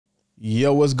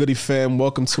Yo, what's goody fam?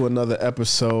 Welcome to another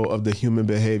episode of the Human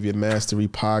Behavior Mastery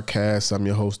Podcast. I'm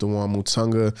your host, Dewane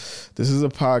Mutunga. This is a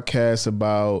podcast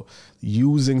about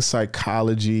using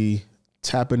psychology,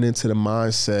 tapping into the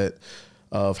mindset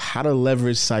of how to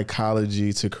leverage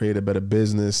psychology to create a better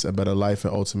business, a better life,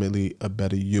 and ultimately a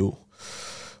better you.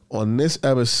 On this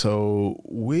episode,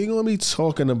 we're going to be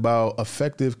talking about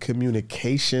effective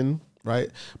communication, right?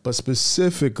 But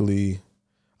specifically,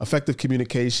 effective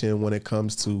communication when it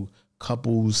comes to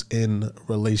couples in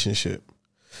relationship.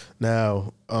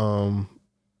 Now,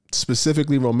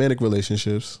 specifically romantic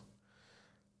relationships,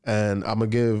 and I'm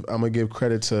gonna give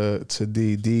credit to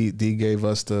D. D gave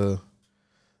us the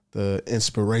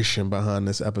inspiration behind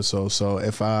this episode. So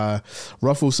if I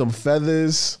ruffle some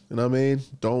feathers, you know what I mean,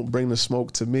 don't bring the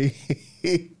smoke to me.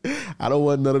 I don't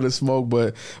want none of the smoke,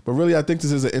 but really, I think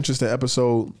this is an interesting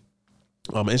episode,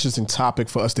 interesting topic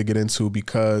for us to get into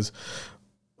because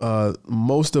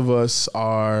most of us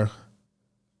are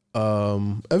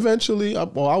eventually,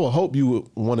 well, I would hope you would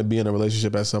want to be in a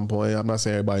relationship at some point. I'm not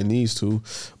saying everybody needs to,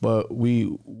 but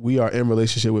we are in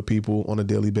relationship with people on a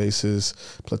daily basis,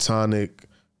 platonic,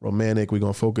 romantic. We're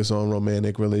going to focus on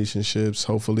romantic relationships.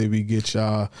 Hopefully we get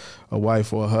y'all a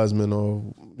wife or a husband or,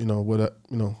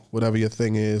 whatever your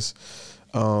thing is.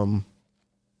 But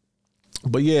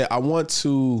yeah,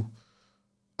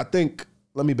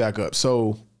 let me back up.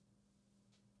 So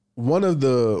one of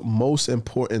the most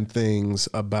important things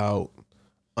about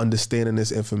understanding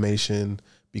this information,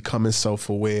 becoming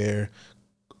self-aware,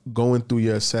 going through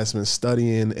your assessment,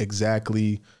 studying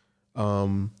exactly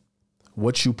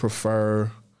what you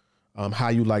prefer, how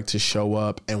you like to show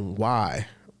up, and why.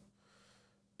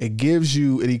 It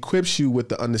equips you with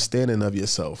the understanding of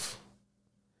yourself.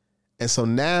 And so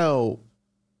now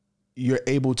you're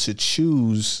able to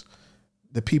choose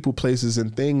the people, places,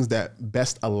 and things that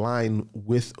best align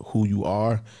with who you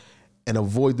are and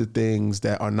avoid the things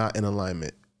that are not in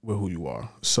alignment with who you are.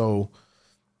 So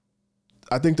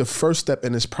I think the first step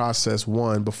in this process,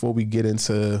 before we get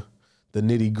into the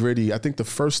nitty gritty, I think the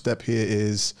first step here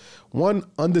is,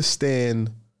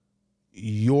 understand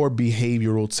your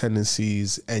behavioral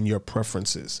tendencies and your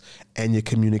preferences and your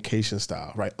communication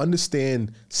style, right?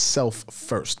 Understand self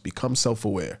first, become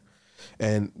self-aware.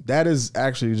 And that is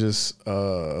actually just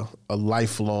a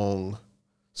lifelong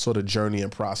sort of journey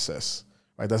and process,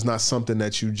 right? That's not something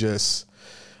that you just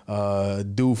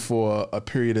do for a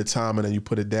period of time and then you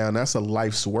put it down. That's a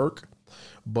life's work.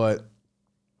 But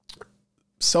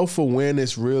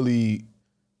self-awareness really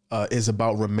is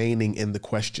about remaining in the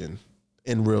question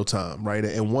in real time, right?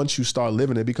 And once you start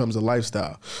living, it becomes a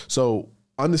lifestyle. So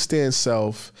understand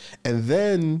self and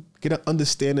then get an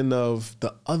understanding of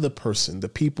the other person, the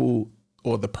people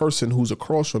or the person who's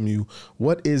across from you.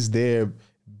 What is their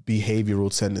behavioral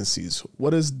tendencies?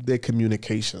 What is their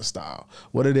communication style?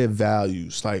 What are their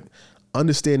values? Like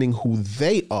understanding who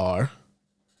they are.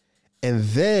 And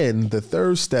then the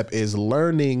third step is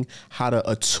learning how to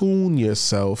attune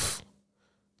yourself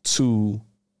to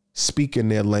speaking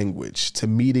their language, to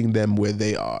meeting them where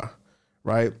they are,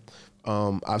 right?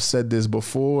 I've said this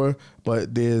before,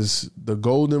 but there's the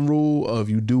golden rule of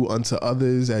you do unto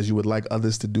others as you would like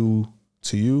others to do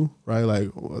to you, right?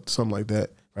 Like something like that,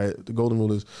 right? The golden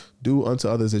rule is do unto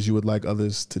others as you would like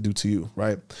others to do to you,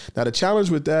 right? Now, the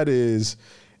challenge with that is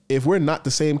if we're not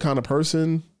the same kind of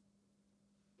person,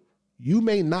 you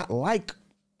may not like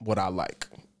what I like.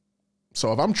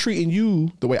 So if I'm treating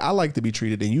you the way I like to be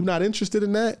treated and you're not interested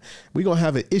in that, we're going to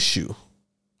have an issue.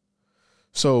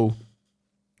 So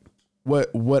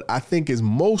what I think is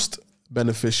most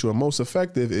beneficial and most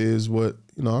effective is what,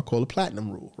 I call the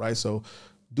platinum rule, right? So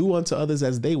do unto others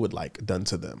as they would like done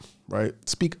to them, right?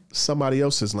 Speak somebody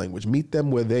else's language, meet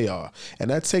them where they are. And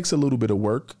that takes a little bit of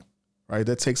work, right?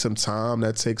 That takes some time,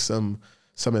 that takes some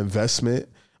investment,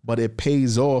 but it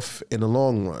pays off in the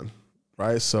long run,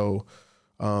 right? So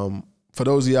for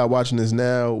those of y'all watching this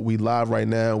now, we live right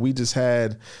now. We just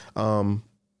had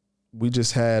Arkisha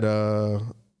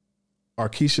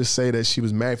say that she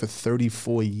was married for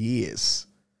 34 years.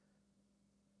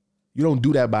 You don't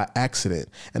do that by accident.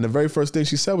 And the very first thing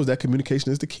she said was that communication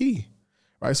is the key,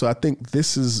 right? So I think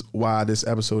this is why this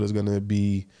episode is going to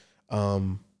be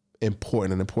an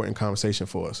important conversation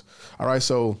for us. All right,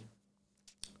 so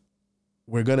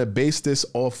we're going to base this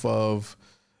off of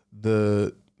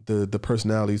the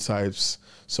personality types.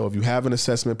 So if you have an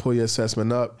assessment, pull your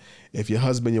assessment up. If your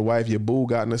husband, your wife, your boo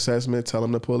got an assessment, tell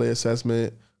them to pull their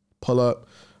assessment, pull up.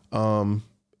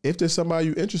 If there's somebody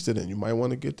you're interested in, you might want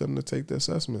to get them to take the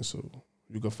assessment so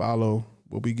you can follow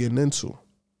what we getting into.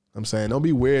 I'm saying, don't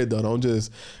be weird though. Don't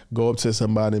just go up to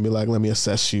somebody and be like, let me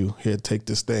assess you. Here, take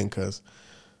this thing. Cause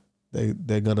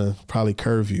they're gonna probably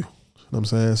curve you. You know what I'm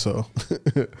saying? So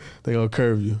they're gonna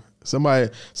curve you. Somebody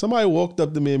walked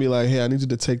up to me and be like, hey, I need you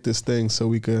to take this thing so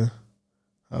we could.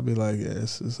 I'll be like, yeah,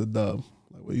 it's a dub.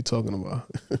 Like, what are you talking about?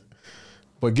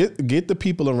 But get the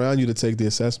people around you to take the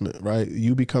assessment, right?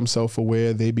 You become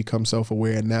self-aware, they become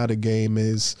self-aware, and now the game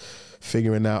is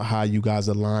figuring out how you guys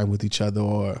align with each other,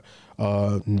 or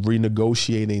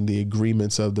renegotiating the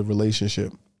agreements of the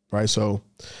relationship, right? So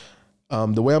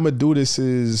the way I'm gonna do this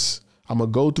is I'm gonna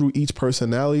go through each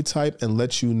personality type and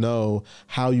let you know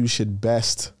how you should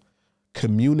best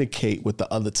communicate with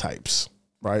the other types,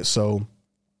 right? So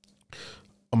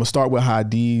I'm gonna start with high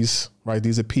Ds, right?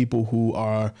 These are people who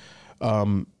are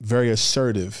very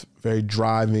assertive, very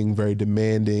driving, very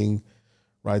demanding,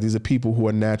 right? These are people who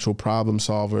are natural problem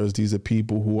solvers. These are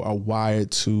people who are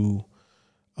wired to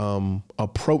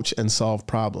approach and solve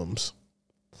problems.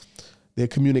 Their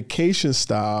communication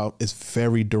style is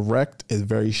very direct, is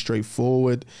very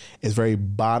straightforward, is very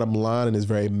bottom line, and is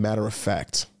very matter of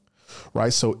fact,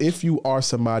 right? So if you are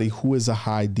somebody who is a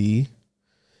high D,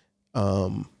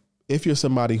 if you're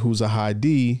somebody who's a high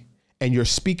D and you're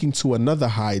speaking to another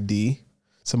high D,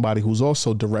 somebody who's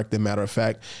also direct and matter of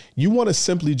fact, you want to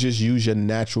simply just use your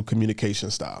natural communication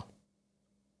style,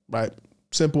 right?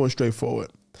 Simple and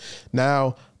straightforward.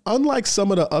 Now, unlike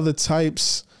some of the other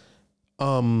types,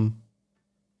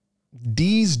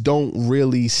 Ds don't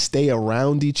really stay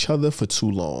around each other for too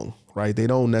long, right? They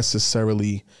don't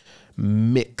necessarily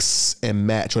mix and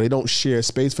match, or they don't share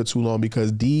space for too long,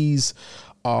 because Ds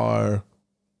are,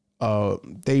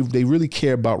 they really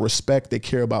care about respect. They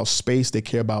care about space. They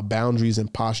care about boundaries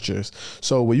and postures.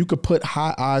 So when you could put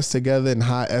high I's together and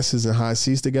high S's and high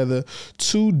C's together,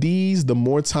 two D's, the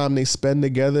more time they spend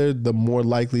together, the more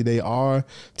likely they are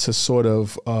to sort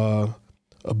of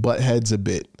butt heads a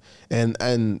bit.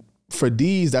 And for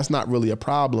D's, that's not really a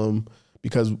problem,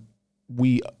 because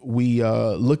we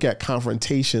look at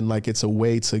confrontation like it's a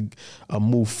way to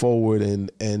move forward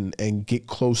and get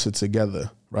closer together.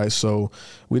 Right. So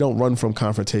we don't run from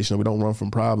confrontation. We don't run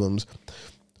from problems,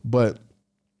 but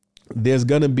there's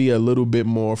going to be a little bit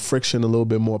more friction, a little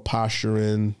bit more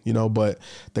posturing, you know, but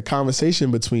the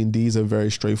conversation between Ds are very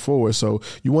straightforward. So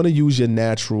you want to use your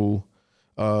natural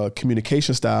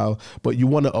communication style, but you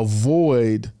want to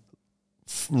avoid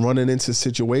running into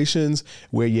situations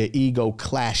where your ego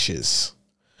clashes.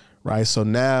 Right. So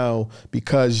now,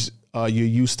 because you're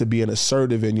used to being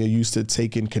assertive and you're used to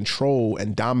taking control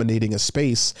and dominating a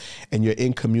space, and you're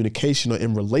in communication or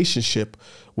in relationship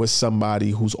with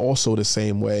somebody who's also the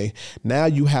same way, now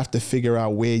you have to figure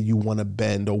out where you want to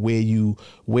bend, or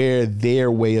where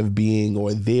their way of being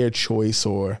or their choice,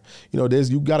 or, you know,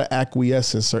 you got to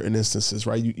acquiesce in certain instances,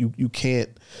 right? You can't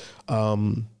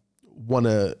want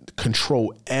to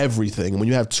control everything. When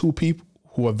you have two people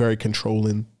who are very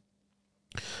controlling,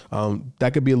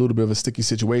 that could be a little bit of a sticky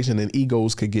situation, and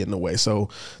egos could get in the way. So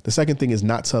the second thing is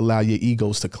not to allow your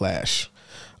egos to clash.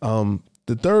 The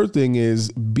third thing is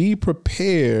be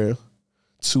prepared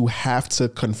to have to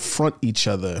confront each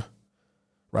other,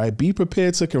 right? Be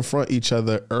prepared to confront each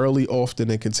other early, often,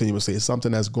 and continuously. It's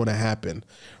something that's going to happen,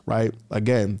 right?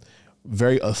 Again,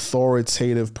 very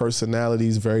authoritative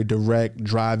personalities, very direct,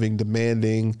 driving,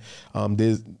 demanding.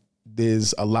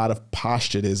 There's a lot of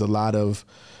posture. There's a lot of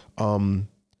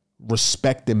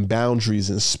respect and boundaries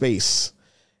and space.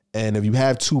 And if you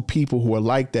have two people who are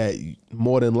like that,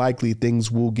 more than likely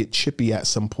things will get chippy at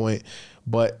some point.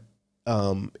 But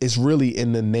it's really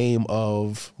in the name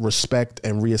of respect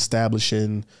and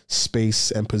reestablishing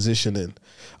space and positioning.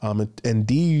 And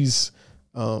these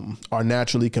are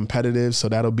naturally competitive, so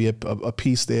that'll be a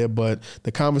piece there. But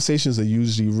the conversations are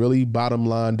usually really bottom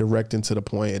line, direct and to the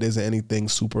point. It isn't anything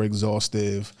super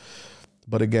exhaustive.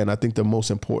 But again, I think the most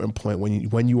important point,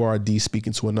 when you are a D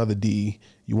speaking to another D,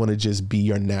 you want to just be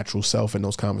your natural self, and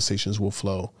those conversations will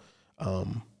flow.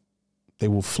 They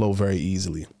will flow very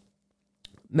easily.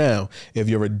 Now, if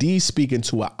you're a D speaking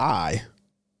to an I,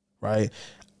 right?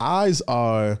 I's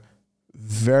are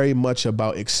very much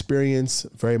about experience,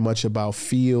 very much about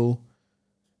feel.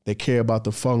 They care about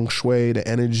the feng shui, the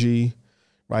energy,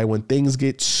 right? When things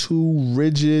get too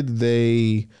rigid,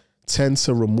 they tend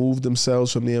to remove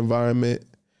themselves from the environment.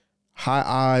 High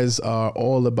I's are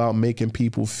all about making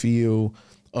people feel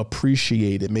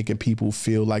appreciated, making people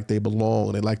feel like they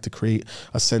belong. They like to create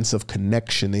a sense of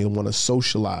connection. They want to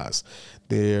socialize.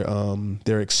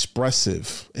 They're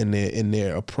expressive in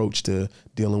their approach to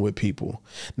dealing with people.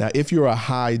 Now, if you're a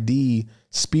high D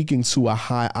speaking to a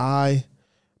high I,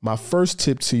 my first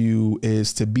tip to you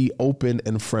is to be open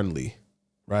and friendly,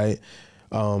 right?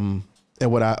 And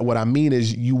what I mean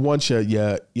is, you want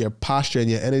your posture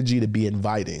and your energy to be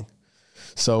inviting.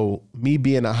 So me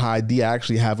being a high D, I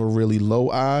actually have a really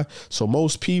low I. So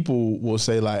most people will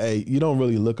say like, hey, you don't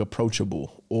really look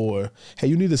approachable, or hey,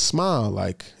 you need to smile.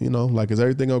 Like, you know, like, is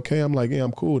everything okay? I'm like, yeah,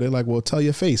 I'm cool. They're like, well, tell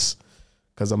your face.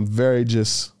 Cause I'm very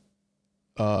just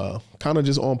kind of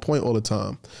just on point all the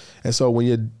time. And so when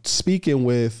you're speaking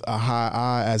with a high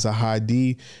I as a high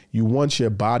D, you want your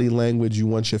body language, you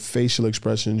want your facial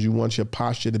expressions, you want your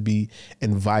posture to be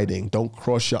inviting. Don't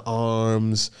cross your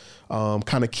arms,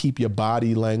 kind of keep your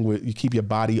body language, you keep your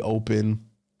body open.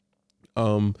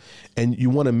 And you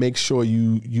want to make sure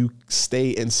you stay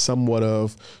in somewhat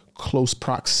of close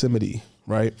proximity,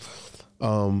 right?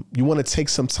 You want to take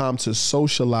some time to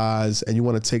socialize, and you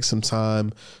want to take some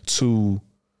time to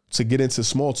get into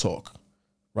small talk,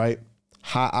 right?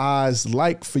 High I's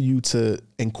like for you to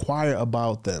inquire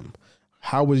about them.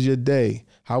 How was your day?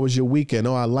 How was your weekend?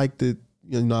 Oh, I liked it.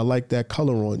 You know, I like that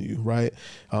color on you, right?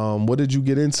 What did you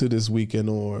get into this weekend?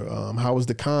 Or how was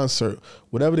the concert?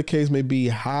 Whatever the case may be,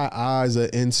 high I's are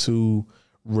into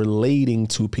relating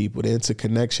to people. They're into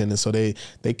connection. And so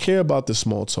they care about the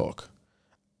small talk.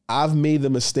 I've made the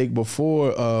mistake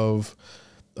before of,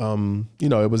 you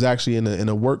know, it was actually in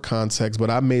a work context, but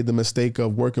I made the mistake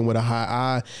of working with a high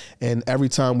I, and every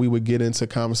time we would get into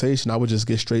conversation, I would just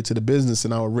get straight to the business,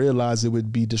 and I would realize it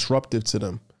would be disruptive to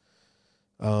them.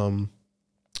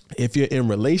 If you're in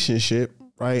relationship,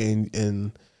 right,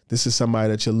 and this is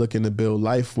somebody that you're looking to build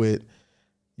life with,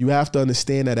 you have to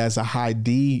understand that as a high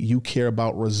D, you care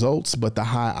about results, but the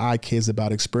high I cares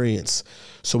about experience.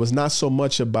 So it's not so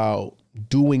much about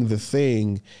doing the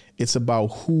thing, it's about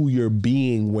who you're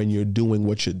being when you're doing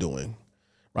what you're doing,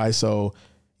 right? So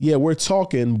yeah, we're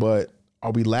talking, but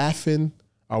are we laughing?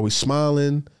 Are we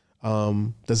smiling?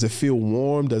 Does it feel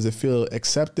warm? Does it feel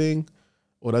accepting?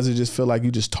 Or does it just feel like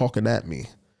you just talking at me?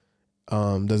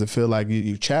 Does it feel like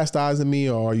you chastising me,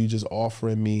 or are you just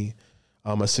offering me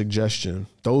a suggestion?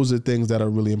 Those are things that are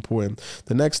really important.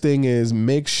 The next thing is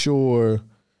make sure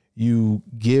you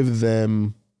give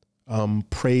them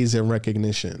praise and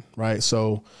recognition, right?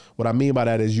 So what I mean by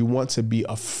that is you want to be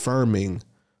affirming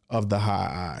of the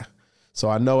high I. So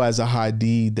I know as a high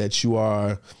D that you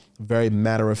are very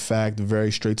matter of fact, very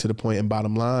straight to the point and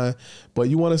bottom line, but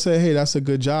you want to say, hey, that's a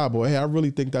good job, or hey, I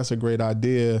really think that's a great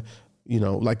idea. You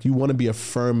know, like you want to be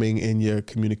affirming in your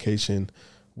communication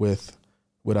with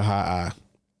a high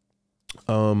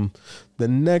I. The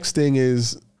next thing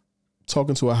is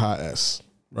talking to a high S.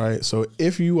 Right. So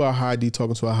if you are high D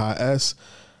talking to a high S,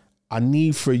 I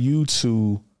need for you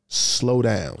to slow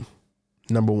down.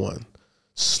 Number one,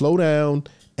 slow down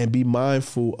and be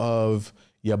mindful of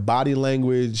your body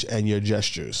language and your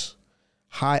gestures.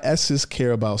 High S's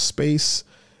care about space.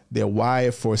 They're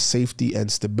wired for safety and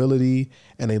stability,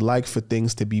 and they like for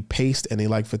things to be paced, and they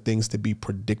like for things to be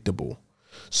predictable.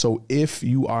 So if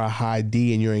you are a high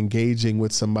D and you're engaging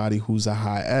with somebody who's a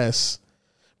high S,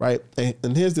 right?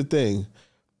 And here's the thing.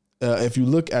 If you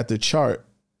look at the chart,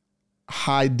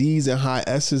 high D's and high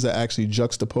S's are actually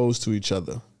juxtaposed to each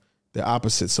other. They're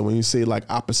opposites. So when you say like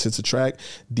opposites attract,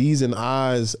 D's and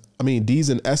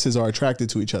S's are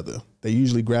attracted to each other. They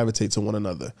usually gravitate to one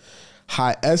another.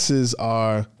 High S's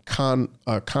are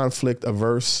conflict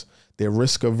averse. They're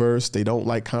risk averse. They don't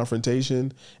like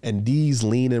confrontation. And D's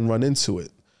lean and run into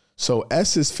it. So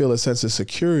S's feel a sense of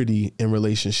security in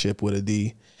relationship with a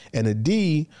D. And a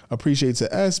D appreciates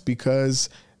a S because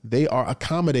they are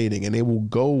accommodating and they will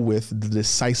go with the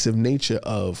decisive nature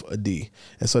of a D.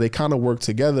 And so they kind of work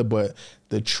together. But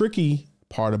the tricky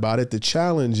part about it, the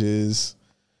challenge is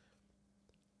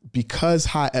because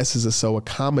high S's are so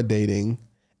accommodating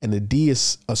and the D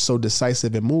is so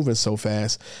decisive and moving so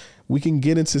fast, we can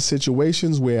get into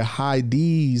situations where high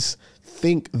D's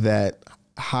think that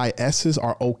high S's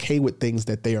are okay with things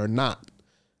that they are not.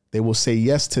 They will say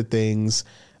yes to things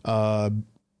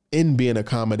in being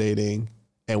accommodating,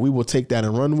 and we will take that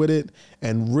and run with it.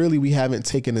 And really, we haven't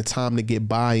taken the time to get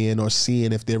buy-in or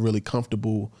seeing if they're really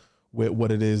comfortable with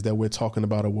what it is that we're talking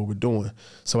about or what we're doing.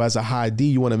 So as a high D,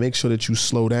 you want to make sure that you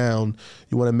slow down.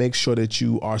 You want to make sure that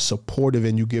you are supportive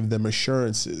and you give them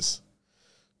assurances.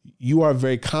 You are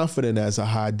very confident as a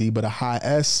high D, but a high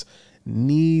S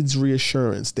needs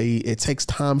reassurance. It takes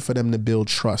time for them to build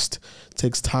trust. It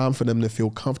takes time for them to feel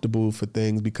comfortable for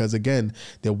things because, again,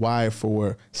 they're wired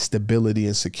for stability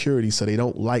and security. So they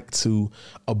don't like to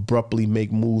abruptly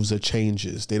make moves or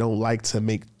changes. They don't like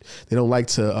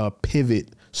to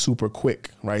pivot super quick,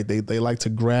 right? They like to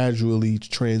gradually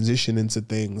transition into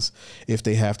things if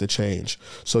they have to change.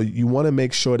 So you want to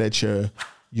make sure that your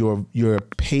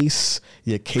pace,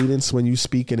 your cadence when you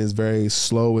speaking is very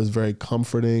slow, is very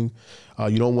comforting.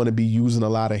 You don't want to be using a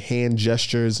lot of hand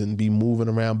gestures and be moving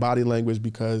around body language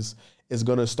because is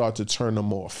going to start to turn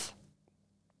them off,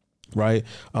 right?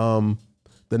 The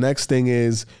next thing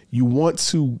is you want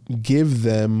to give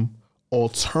them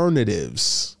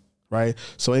alternatives, right?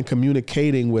 So in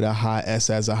communicating with a high S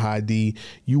as a high D,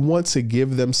 you want to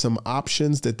give them some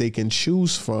options that they can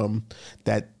choose from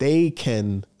that they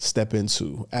can step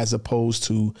into, as opposed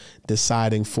to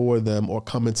deciding for them or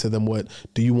coming to them with,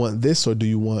 do you want this or do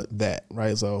you want that,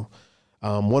 right? So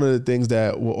one of the things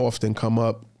that will often come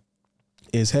up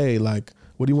is, hey, like,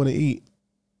 what do you want to eat?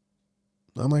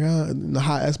 I'm like, the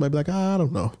high S might be like, I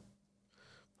don't know.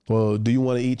 Well, do you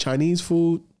want to eat Chinese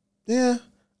food? Yeah.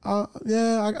 I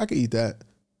can eat that.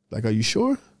 Like, are you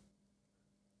sure?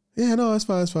 Yeah, no, it's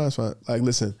fine. Like,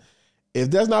 listen, if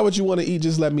that's not what you want to eat,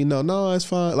 just let me know. No, it's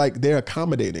fine. Like, they're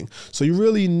accommodating. So you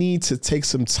really need to take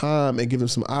some time and give them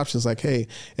some options. Like, hey,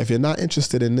 if you're not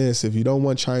interested in this, if you don't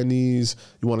want Chinese,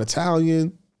 you want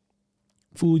Italian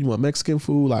food, you want Mexican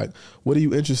food, like, what are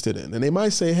you interested in? And they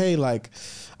might say, hey, like,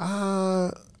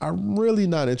 I'm really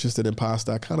not interested in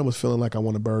pasta. I kind of was feeling like I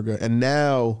want a burger. And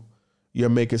now you're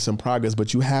making some progress,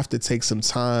 but you have to take some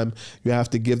time. You have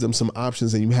to give them some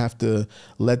options, and you have to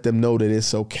let them know that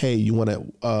it's okay. You want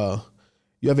to,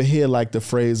 you ever hear like the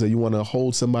phrase that you want to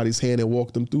hold somebody's hand and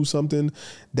walk them through something?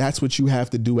 That's what you have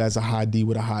to do as a high D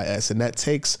with a high S. And that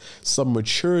takes some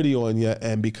maturity on you.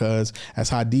 And because as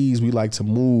high Ds, we like to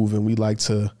move, and we like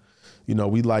to,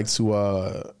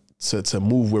 to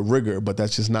move with rigor, but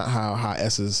that's just not how high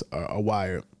S's are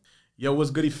wired. Yo,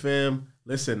 what's goody, fam?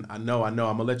 Listen, I know. I'm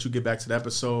going to let you get back to the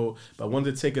episode, but I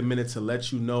wanted to take a minute to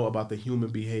let you know about the Human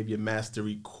Behavior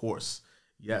Mastery course.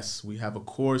 Yes, we have a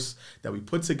course that we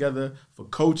put together for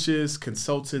coaches,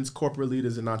 consultants, corporate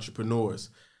leaders, and entrepreneurs.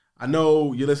 I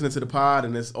know you're listening to the pod,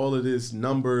 and it's all of this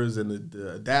numbers and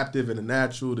the adaptive and the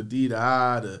natural, the D, the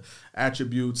I, the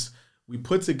attributes. We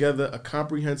put together a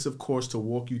comprehensive course to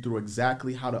walk you through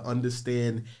exactly how to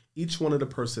understand each one of the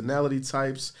personality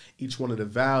types, each one of the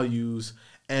values,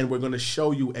 and we're going to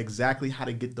show you exactly how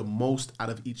to get the most out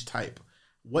of each type.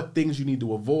 What things you need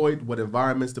to avoid, what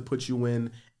environments to put you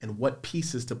in, and what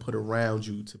pieces to put around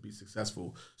you to be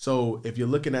successful. So if you're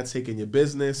looking at taking your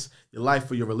business, your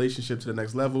life, or your relationship to the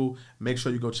next level, make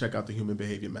sure you go check out the Human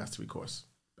Behavior Mastery course.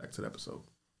 Back to the episode.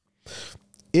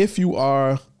 If you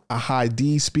are a high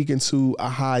D speaking to a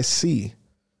high C,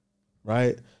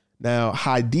 right? Now,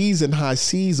 high Ds and high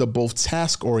Cs are both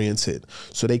task oriented,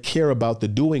 so they care about the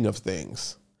doing of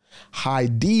things. High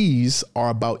Ds are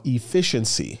about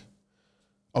efficiency.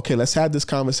 Okay, let's have this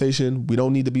conversation. We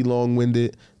don't need to be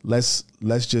long-winded. Let's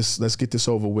get this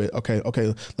over with. Okay,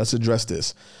 let's address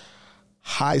this.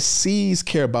 High Cs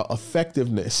care about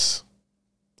effectiveness.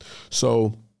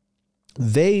 So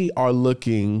they are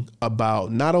looking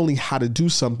about not only how to do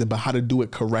something, but how to do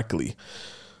it correctly.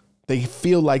 They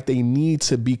feel like they need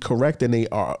to be correct, and they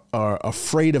are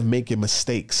afraid of making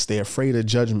mistakes. They're afraid of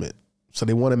judgment. So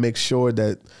they want to make sure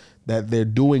that they're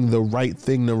doing the right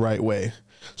thing the right way.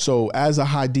 So as a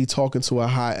high D talking to a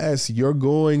high S, you're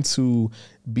going to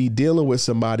be dealing with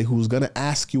somebody who's going to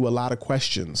ask you a lot of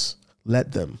questions.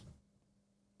 Let them.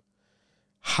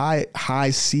 High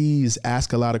C's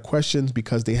ask a lot of questions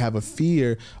because they have a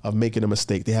fear of making a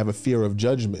mistake. They have a fear of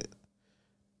judgment.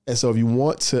 And so if you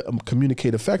want to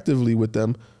communicate effectively with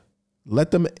them, let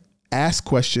them ask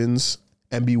questions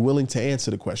and be willing to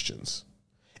answer the questions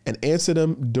and answer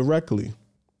them directly,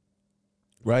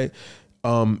 right?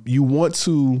 You want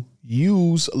to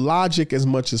use logic as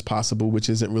much as possible, which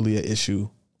isn't really an issue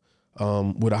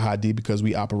with a high D because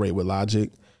we operate with logic.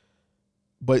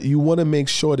 But you want to make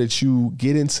sure that you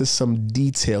get into some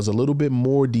details, a little bit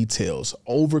more details,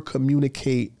 over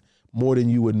communicate more than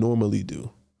you would normally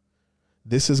do.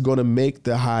 This is going to make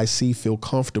the high C feel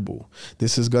comfortable.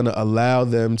 This is going to allow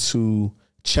them to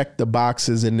check the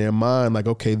boxes in their mind. Like,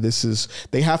 okay,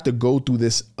 they have to go through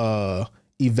this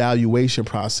evaluation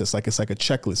process. Like, it's like a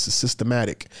checklist. It's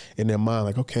systematic in their mind.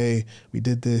 Like, okay, we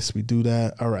did this, we do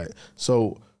that. All right.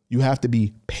 So you have to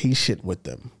be patient with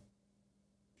them.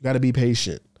 You got to be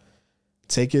patient.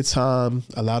 Take your time.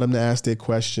 Allow them to ask their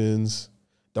questions.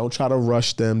 Don't try to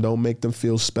rush them. Don't make them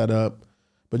feel sped up.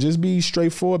 But just be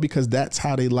straightforward, because that's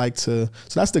how they like to.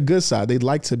 So that's the good side. They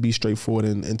like to be straightforward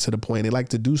and to the point. They like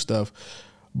to do stuff,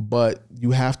 but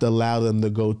you have to allow them to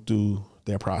go through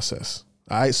their process.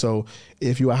 All right. So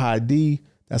if you're a high D,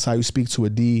 that's how you speak to a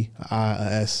D, a I,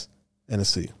 a S, and a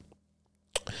C.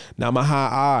 Now my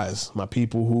high I's, my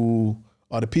people who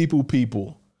are the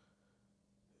people.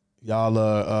 Y'all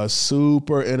are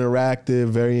super interactive,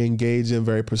 very engaging,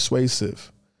 very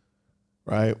persuasive,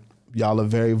 right? Y'all are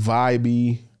very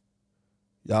vibey.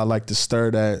 Y'all like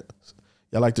to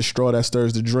y'all like the straw that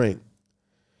stirs the drink.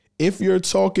 If you're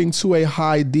talking to a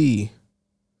high D,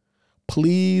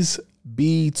 please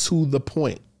be to the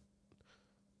point.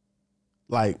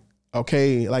 Like,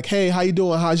 okay, like, hey, how you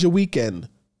doing? How's your weekend?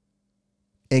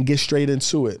 And get straight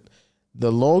into it. The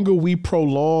longer we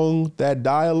prolong that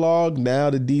dialogue, now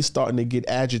the D's starting to get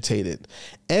agitated.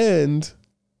 And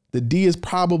the D is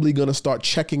probably going to start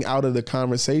checking out of the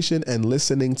conversation and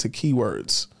listening to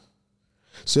keywords.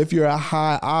 So if you're a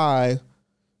high I,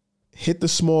 hit the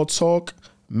small talk,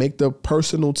 make the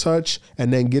personal touch,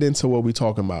 and then get into what we're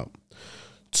talking about.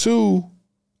 2,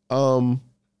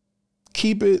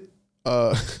 keep it.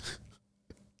 My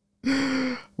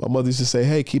mother used to say,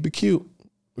 hey, keep it cute.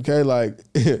 Okay. Like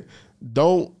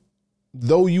though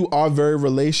you are very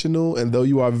relational and though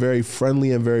you are very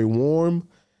friendly and very warm,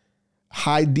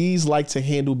 high D's like to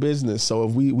handle business. So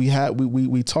if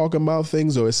we talk about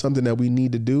things or it's something that we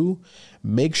need to do,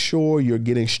 make sure you're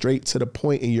getting straight to the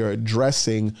point and you're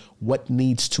addressing what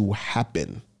needs to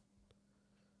happen.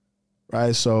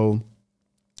 Right. So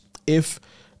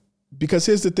because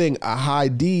here's the thing, a high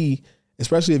D,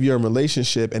 especially if you're in a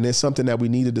relationship and there's something that we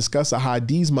need to discuss, a high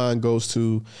D's mind goes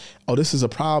to, oh, this is a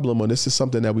problem or this is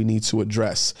something that we need to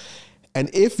address. And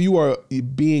if you are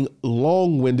being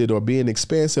long-winded or being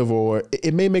expansive, or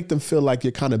it may make them feel like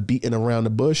you're kind of beating around the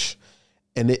bush,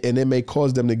 and it may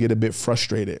cause them to get a bit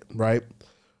frustrated, right?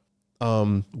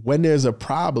 When there's a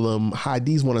problem, high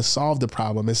D's want to solve the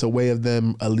problem. It's a way of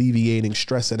them alleviating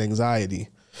stress and anxiety.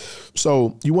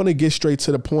 So you want to get straight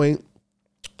to the point.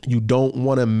 You don't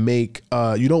want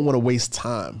to waste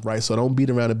time, right? So don't beat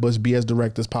around the bush, be as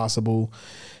direct as possible,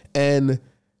 and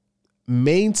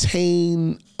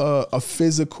maintain some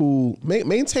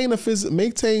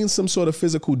sort of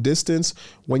physical distance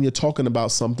when you're talking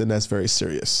about something that's very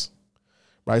serious,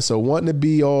 right? So wanting to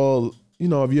be all,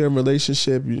 if you're in a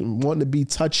relationship, wanting to be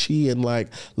touchy and like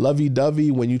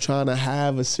lovey-dovey when you're trying to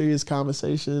have a serious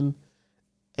conversation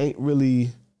ain't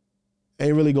really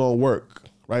gonna work,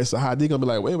 right? So how they gonna be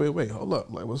like, wait, hold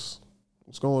up, like what's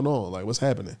going on, like what's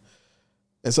happening?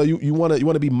 And so you want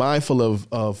to be mindful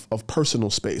of personal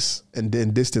space and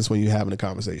then distance when you're having a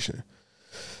conversation.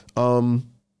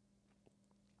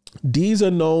 D's are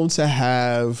known to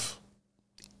have,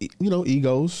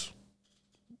 egos,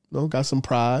 got some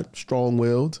pride,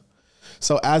 strong-willed.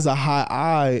 So as a high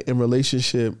I in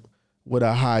relationship with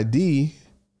a high D,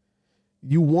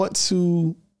 you want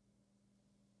to,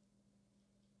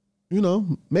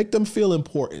 make them feel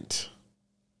important.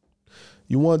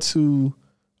 You want to,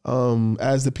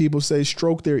 as the people say,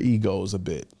 stroke their egos a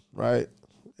bit, right?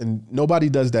 And nobody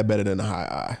does that better than a high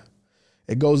I.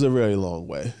 It goes a really long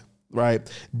way, right?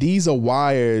 D's are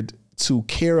wired to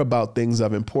care about things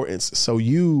of importance. So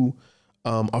you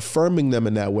affirming them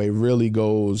in that way really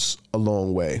goes a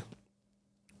long way.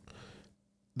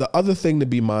 The other thing to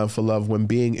be mindful of when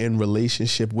being in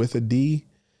relationship with a D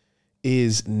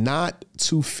is not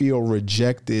to feel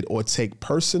rejected or take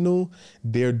personal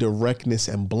their directness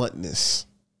and bluntness.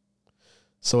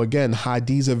 So again, high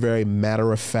D's are very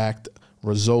matter-of-fact,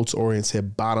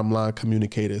 results-oriented, bottom-line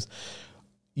communicators.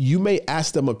 You may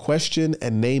ask them a question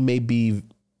and they may be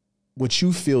what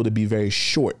you feel to be very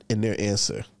short in their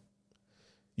answer.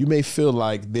 You may feel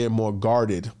like they're more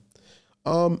guarded.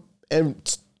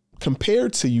 And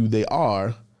compared to you, they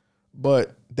are,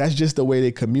 but that's just the way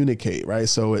they communicate, right?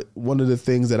 So one of the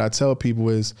things that I tell people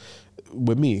is,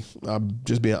 with me, I'm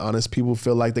just being honest, people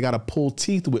feel like they got to pull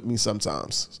teeth with me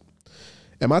sometimes.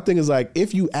 And my thing is like,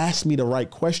 if you ask me the right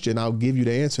question, I'll give you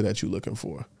the answer that you're looking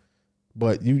for.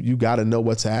 But you got to know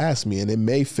what to ask me. And it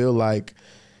may feel like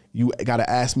you got to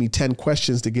ask me 10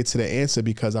 questions to get to the answer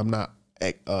because I'm not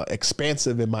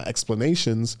expansive in my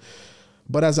explanations.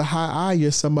 But as a high I,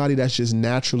 you're somebody that's just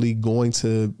naturally going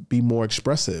to be more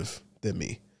expressive than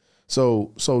me.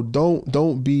 So don't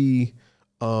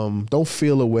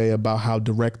feel a way about how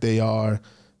direct they are.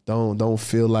 Don't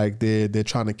feel like they're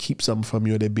trying to keep something from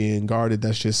you or they're being guarded.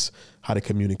 That's just how to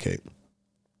communicate.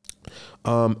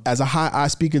 As a high I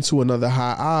speaking to another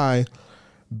high I,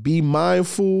 be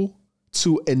mindful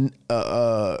to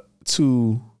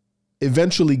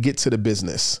eventually get to the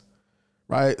business,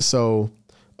 right? So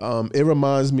it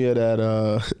reminds me of that.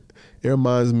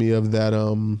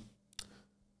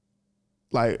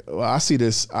 Like, well, I see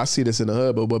this in the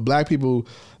hood, but black people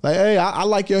like, hey, I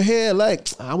like your hair. Like,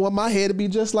 I want my hair to be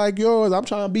just like yours. I'm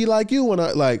trying to be like you. And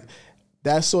I like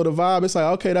that sort of vibe. It's like,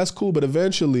 okay, that's cool. But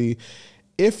eventually,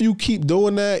 if you keep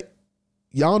doing that,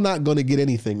 y'all not going to get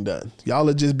anything done. Y'all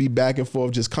will just be back and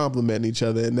forth, just complimenting each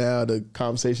other. And now the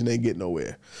conversation ain't getting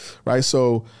nowhere. Right.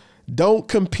 So don't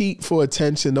compete for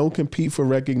attention. Don't compete for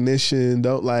recognition.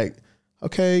 Don't like,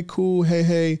 okay, cool.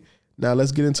 Hey. Now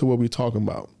let's get into what we're talking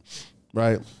about.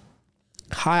 Right.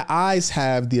 High I's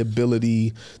have the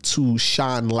ability to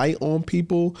shine light on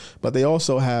people, but they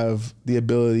also have the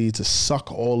ability to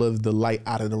suck all of the light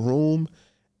out of the room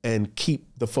and keep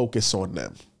the focus on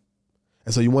them.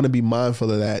 And so you want to be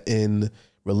mindful of that in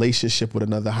relationship with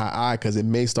another high I, because it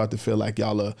may start to feel like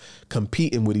y'all are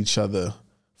competing with each other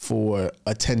for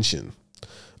attention.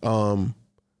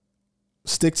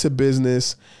 Stick to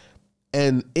business.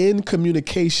 And in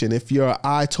communication, if you're an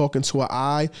I talking to an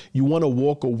I, you want to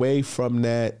walk away from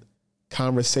that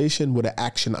conversation with an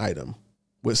action item,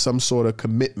 with some sort of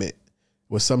commitment,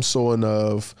 with some sort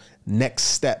of next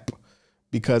step,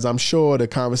 because I'm sure the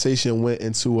conversation went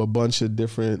into a bunch of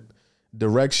different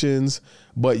directions,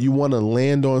 but you want to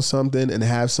land on something and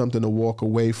have something to walk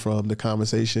away from the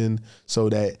conversation so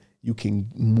that you can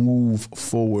move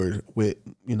forward with,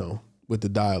 with the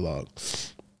dialogue.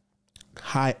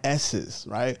 High S's,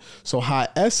 right? So high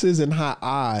S's and high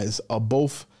I's are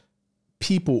both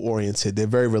people oriented. They're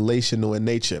very relational in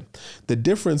nature. The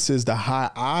difference is the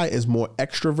high I is more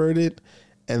extroverted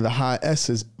and the high S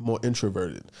is more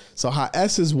introverted. So high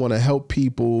S's want to help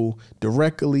people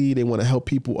directly. They want to help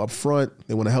people up front.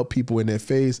 They want to help people in their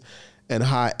face. And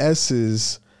high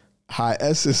S's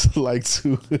like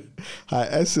to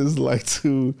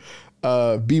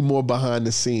be more behind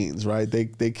the scenes, right?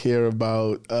 They care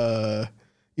about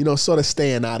sort of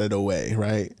staying out of the way,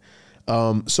 right?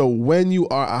 So when you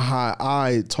are a high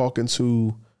I talking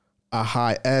to a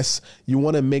high S, you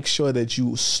want to make sure that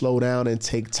you slow down and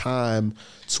take time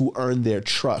to earn their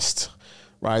trust,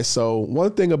 right? So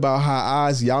one thing about high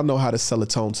I's, y'all know how to sell a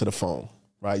tone to the phone,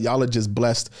 right? Y'all are just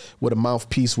blessed with a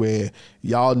mouthpiece where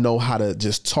y'all know how to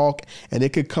just talk, and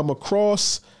it could come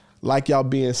across like y'all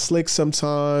being slick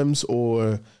sometimes,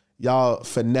 or y'all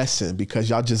finessing because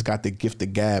y'all just got the gift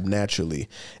of gab naturally.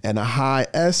 And a high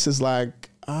S is like,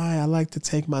 I like to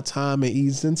take my time and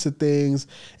ease into things.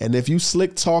 And if you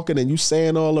slick talking and you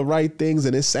saying all the right things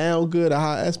and it sound good, a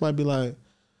high S might be like,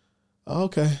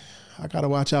 okay, I gotta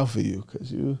watch out for you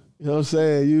because you know what I'm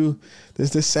saying?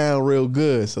 This sound real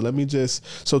good. So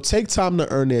so take time to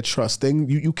earn their trust.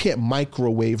 You can't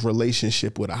microwave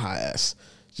relationship with a high S.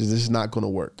 It's just not gonna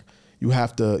work. You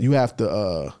have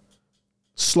to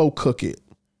slow cook it,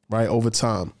 right, over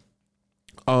time.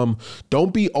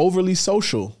 Don't be overly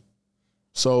social.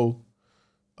 So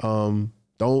now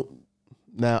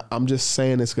I'm just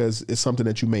saying this because it's something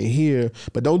that you may hear,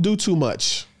 but don't do too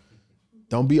much.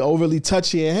 Don't be overly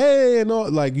touchy and hey and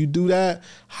all. Like you do that,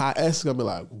 high S is gonna be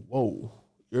like, whoa,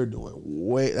 you're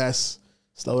doing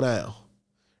slow down.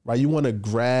 Right? You want to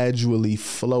gradually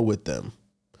flow with them.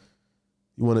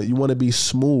 You want to be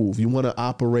smooth. You want to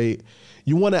operate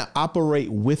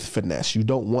with finesse. You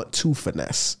don't want to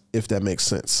finesse, if that makes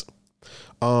sense.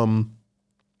 And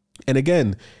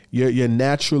again, you're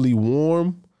naturally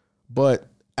warm, but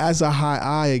as a high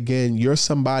I, again, you're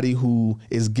somebody who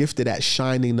is gifted at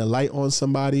shining the light on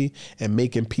somebody and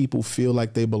making people feel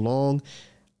like they belong.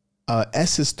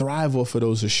 S's thrive off of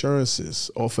those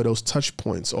assurances, off of those touch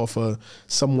points, off of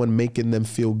someone making them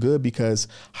feel good, because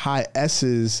high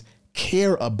S's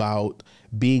care about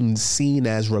being seen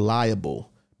as reliable,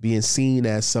 being seen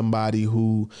as somebody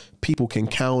who people can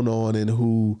count on and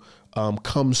who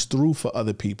comes through for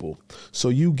other people. So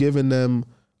you giving them,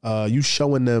 you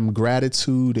showing them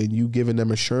gratitude and you giving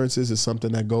them assurances is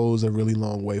something that goes a really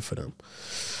long way for them.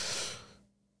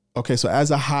 Okay, so as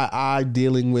a high I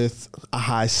dealing with a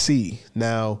high C.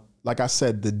 Now, like I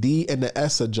said, the D and the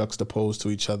S are juxtaposed to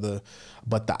each other,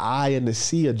 but the I and the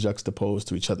C are juxtaposed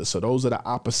to each other. So those are the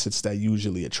opposites that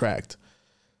usually attract.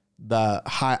 The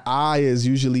high I is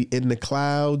usually in the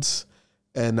clouds,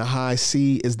 and the high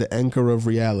C is the anchor of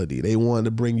reality. They want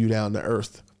to bring you down to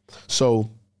earth.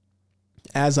 So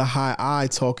as a high I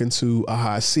talking to a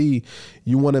high C,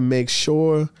 you want to make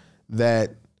sure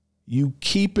that you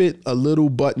keep it a little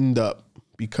buttoned up,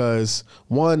 because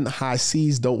one, high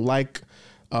C's don't like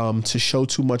to show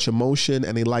too much emotion,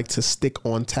 and they like to stick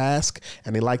on task,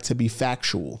 and they like to be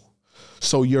factual.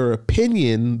 So your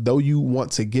opinion, though you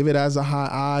want to give it as a high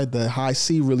I, the high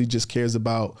C really just cares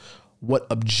about what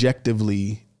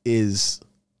objectively is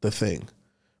the thing,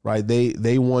 right?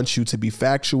 They want you to be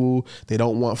factual. They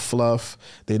don't want fluff.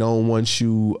 They don't want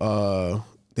you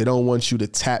to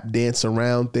tap dance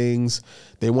around things.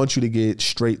 They want you to get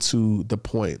straight to the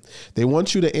point. They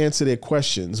want you to answer their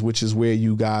questions, which is where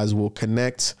you guys will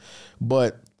connect.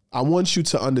 But I want you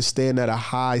to understand that a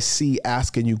high C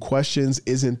asking you questions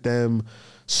isn't them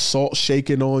salt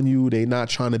shaking on you. They're not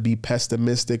trying to be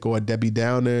pessimistic or a Debbie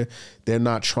Downer. They're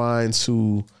not trying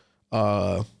to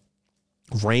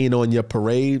rain on your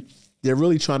parade. They're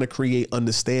really trying to create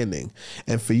understanding.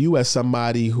 And for you as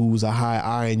somebody who's a high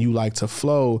I and you like to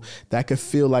flow, that could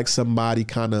feel like somebody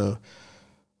kind of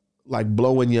like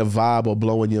blowing your vibe or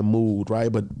blowing your mood,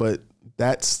 right? But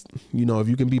that's, you know, if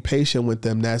you can be patient with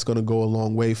them, that's going to go a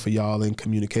long way for y'all in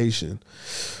communication.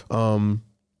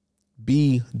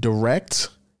 Be direct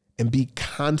and be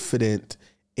confident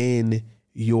in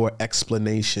your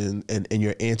explanation and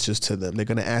your answers to them. They're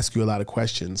going to ask you a lot of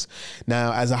questions.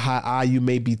 Now, as a high I, you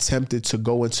may be tempted to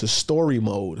go into story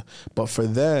mode, but for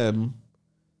them,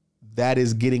 that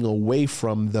is getting away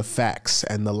from the facts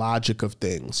and the logic of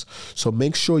things. So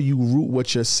make sure you root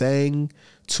what you're saying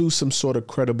to some sort of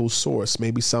credible source,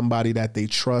 maybe somebody that they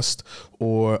trust,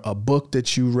 or a book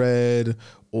that you read,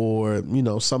 or, you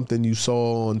know, something you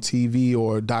saw on TV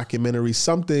or a documentary,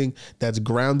 something that's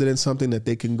grounded in something that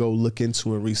they can go look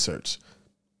into and research.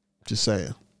 Just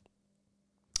saying.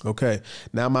 Okay.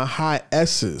 Now my high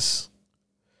S's.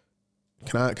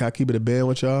 Can I keep it a band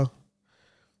with y'all?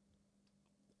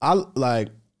 I'm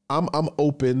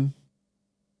open,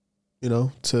 you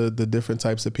know, to the different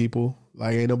types of people.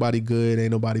 Like, ain't nobody good,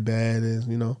 ain't nobody bad.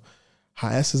 And, you know,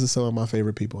 high S's are some of my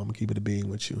favorite people. I'm gonna keep it a being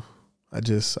with you.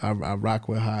 I rock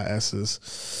with high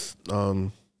S's.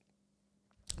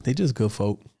 They just good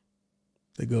folk.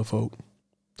 They good folk.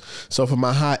 So for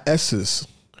my high S's,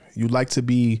 you like to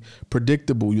be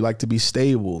predictable. You like to be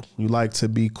stable. You like to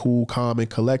be cool, calm, and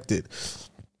collected.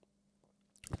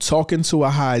 Talking to a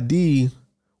high D,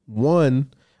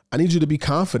 one, I need you to be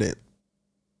confident.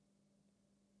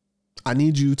 I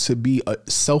need you to be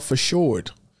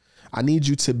self-assured. I need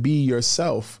you to be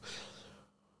yourself.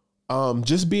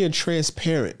 Just being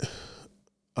transparent.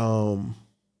 One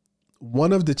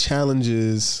of the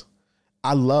challenges,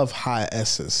 I love high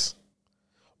S's.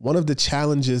 One of the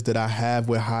challenges that I have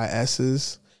with high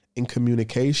S's in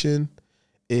communication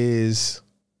is,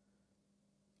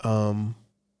 and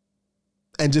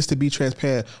just to be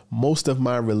transparent, most of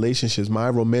my relationships, my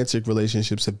romantic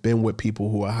relationships, have been with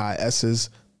people who are high S's,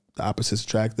 the opposites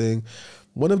attracting.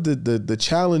 One of the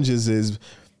challenges is,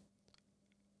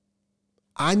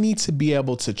 I need to be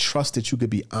able to trust that you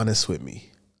could be honest with me.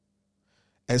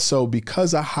 And so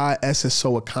because a high S is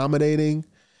so accommodating,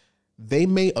 they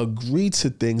may agree to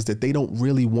things that they don't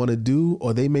really want to do,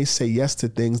 or they may say yes to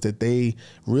things that they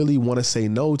really want to say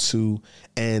no to.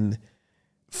 And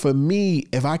for me,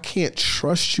 if I can't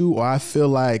trust you, or I feel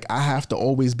like I have to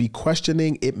always be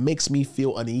questioning, it makes me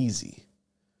feel uneasy.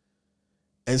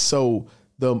 And so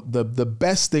the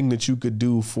best thing that you could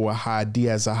do for a high D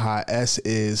as a high S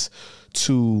is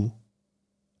to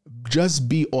just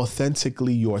be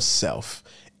authentically yourself.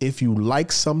 If you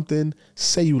like something,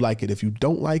 say you like it. If you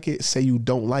don't like it, say you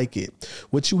don't like it.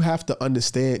 What you have to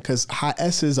understand, because high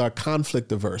S's are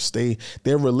conflict averse. They're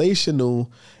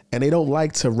relational, and they don't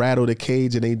like to rattle the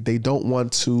cage, and they don't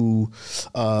want to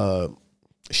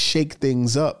shake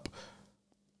things up.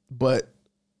 But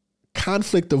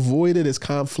conflict avoided is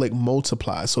conflict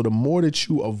multiplied. So the more that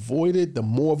you avoid it, the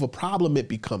more of a problem it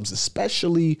becomes,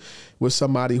 especially with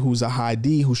somebody who's a high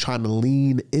D who's trying to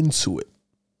lean into it.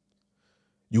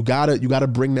 You gotta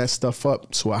bring that stuff up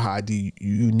to a high D.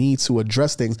 You need to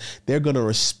address things. They're gonna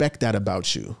respect that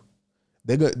about you.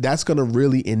 That's gonna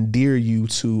really endear you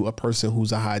to a person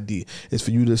who's a high D. It's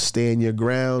for you to stand your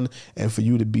ground and for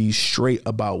you to be straight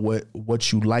about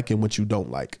what you like and what you don't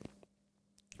like.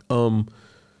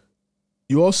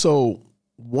 You also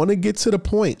want to get to the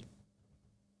point.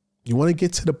 You want to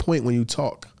get to the point when you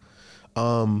talk.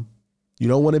 You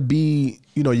don't want to be,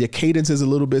 your cadence is a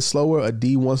little bit slower. A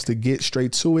D wants to get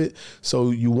straight to it.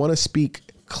 So you want to speak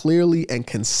clearly and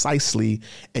concisely,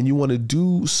 and you want to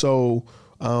do so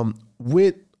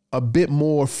with a bit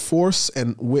more force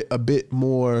and with a bit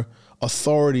more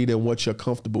authority than what you're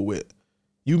comfortable with.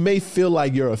 You may feel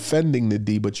like you're offending the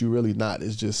D, but you're really not.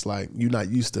 It's just like you're not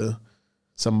used to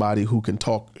somebody who can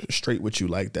talk straight with you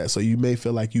like that. So you may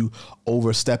feel like you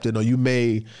overstepped it, or you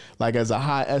may, like as a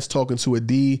high S talking to a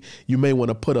D, you may want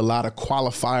to put a lot of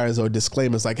qualifiers or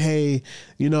disclaimers like, hey,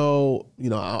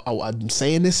 I'm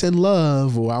saying this in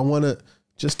love, or I want to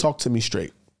just talk to me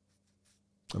straight.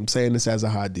 I'm saying this as a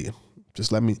high D. Just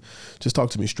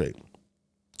talk to me straight.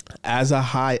 As a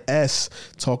high S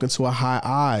talking to a high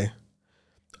I,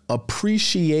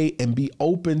 appreciate and be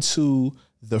open to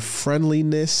the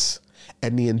friendliness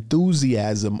and the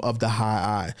enthusiasm of the high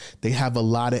I. They have a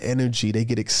lot of energy. They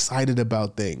get excited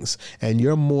about things. And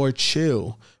you're more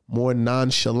chill, more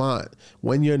nonchalant.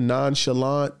 When you're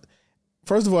nonchalant,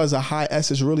 first of all, as a high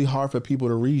S, it's really hard for people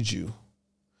to read you.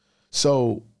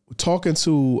 So talking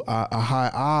to a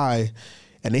high I,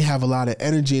 and they have a lot of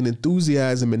energy and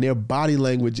enthusiasm, and their body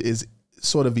language is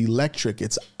sort of electric.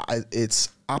 It's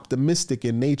optimistic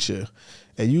in nature,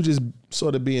 and you just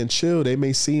sort of being chill. They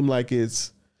may feel like it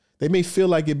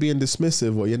being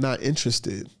dismissive, or you're not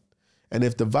interested. And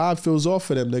if the vibe feels off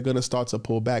for them, they're gonna start to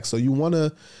pull back. So you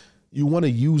wanna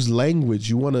use language.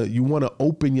 You wanna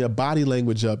open your body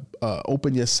language up,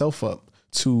 open yourself up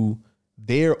to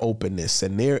their openness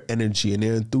and their energy and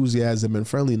their enthusiasm and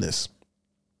friendliness.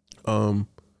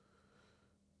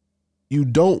 You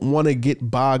don't want to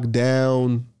get bogged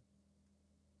down.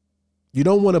 You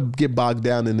don't want to get bogged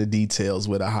down in the details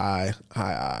with a high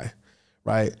I,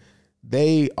 right?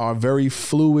 They are very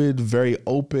fluid, very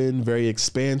open, very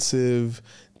expansive.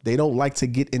 They don't like to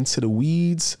get into the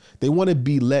weeds. They want to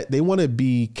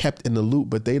be kept in the loop,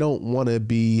 but they don't want to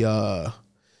be,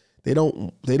 they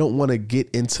don't want to get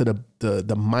into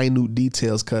the minute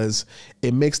details, because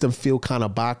it makes them feel kind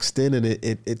of boxed in, and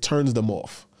it turns them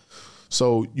off.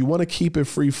 So you want to keep it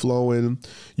free flowing.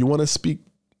 You want to speak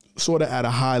sort of at a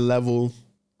high level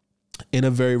in a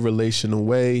very relational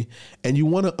way. And you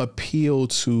want to appeal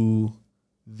to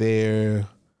their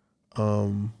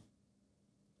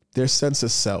sense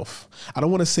of self. I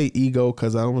don't want to say ego,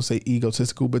 because I don't want to say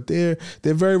egotistical, but they're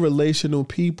very relational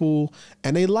people,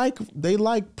 and they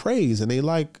like praise and they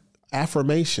like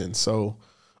affirmation. So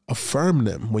affirm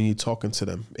them when you're talking to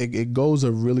them. It goes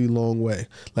a really long way.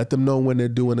 Let them know when they're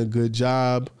doing a good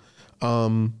job.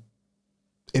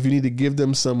 If you need to give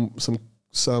them some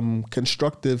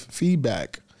constructive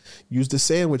feedback, use the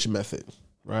sandwich method,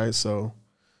 right? So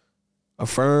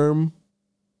affirm,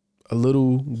 a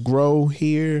little grow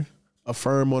here,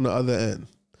 affirm on the other end.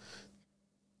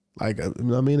 Like, I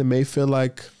mean, it may feel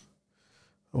like,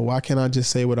 well, why can't I just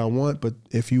say what I want? But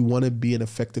if you want to be an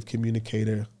effective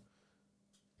communicator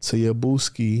to your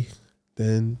booski,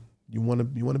 then you want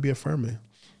to be affirming.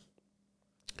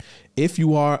 If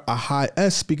you are a high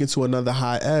S speaking to another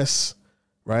high S,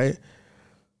 right?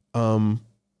 Don't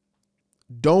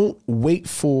wait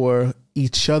for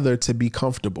each other to be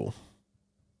comfortable.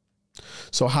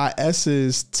 So high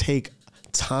S's take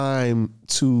time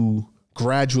to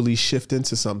gradually shift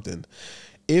into something.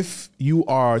 If you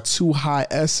are two high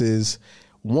S's,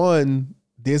 one,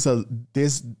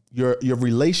 your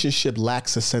relationship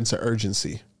lacks a sense of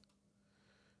urgency.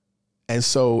 And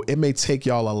so it may take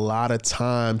y'all a lot of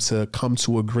time to come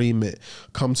to agreement,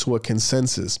 come to a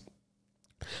consensus.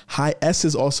 High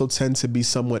S's also tend to be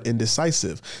somewhat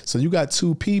indecisive. So you got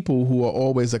two people who are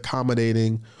always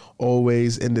accommodating,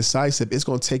 always indecisive. It's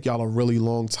going to take y'all a really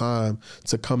long time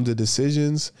to come to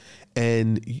decisions.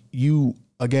 And you,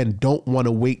 again, don't want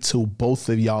to wait till both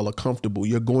of y'all are comfortable.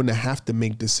 You're going to have to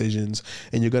make decisions,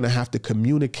 and you're going to have to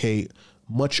communicate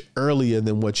much earlier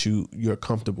than what you're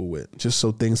comfortable with, just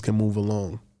so things can move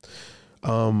along.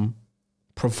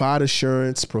 Provide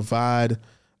assurance, provide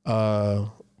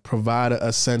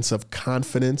a sense of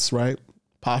confidence, right?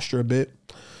 Posture a bit.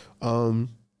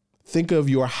 Think of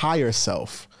your higher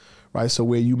self, right? So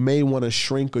where you may want to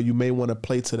shrink, or you may want to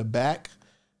play to the back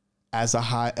as a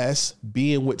high S,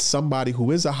 being with somebody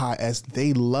who is a high S,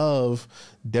 they love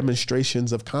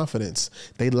demonstrations of confidence.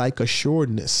 They like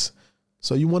assuredness.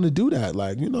 So you want to do that,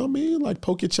 like, you know what I mean? Like,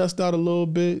 poke your chest out a little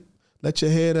bit, let your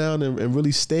hair down, and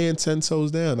really stand 10 toes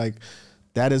down. Like,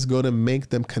 that is going to make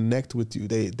them connect with you.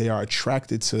 They are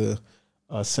attracted to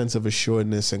a sense of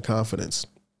assuredness and confidence.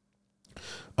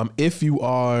 If you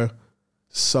are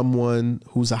someone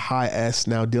who's a high S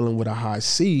now dealing with a high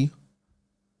C,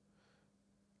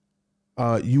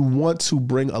 you want to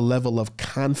bring a level of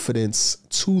confidence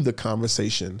to the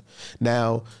conversation.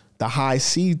 Now, the high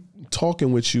C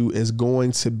talking with you is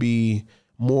going to be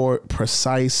more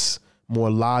precise,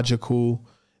 more logical.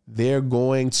 They're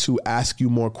going to ask you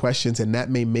more questions, and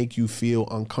that may make you feel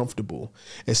uncomfortable,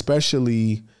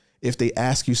 especially if they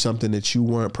ask you something that you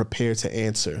weren't prepared to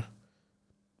answer.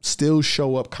 Still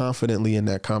show up confidently in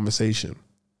that conversation,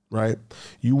 right?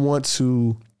 You want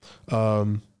to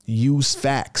use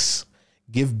facts,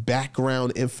 give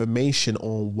background information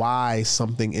on why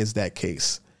something is that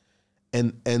case,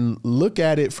 and look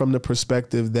at it from the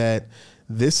perspective that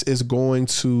this is going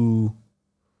to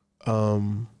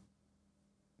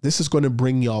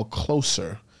bring y'all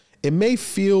closer. It may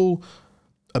feel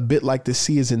a bit like the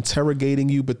C is interrogating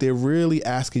you, but they're really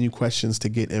asking you questions to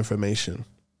get information.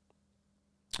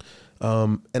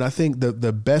 And I think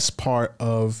the best part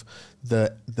of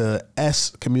the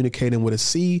S communicating with a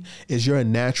C is you're a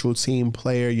natural team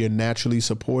player. You're naturally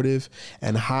supportive,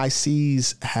 and high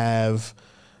C's have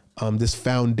this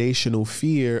foundational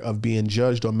fear of being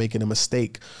judged or making a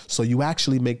mistake. So you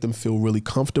actually make them feel really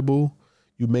comfortable.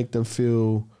 You make them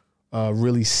feel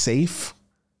really safe.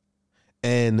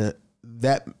 And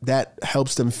that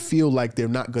helps them feel like they're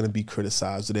not going to be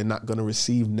criticized or they're not going to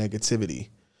receive negativity.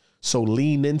 So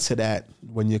lean into that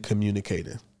when you're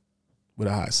communicating with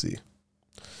a high C.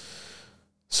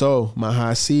 So my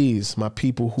high C's, my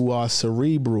people who are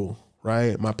cerebral,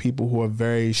 right? My people who are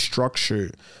very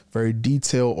structured, very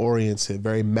detail oriented,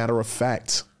 very matter of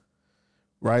fact,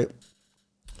 right?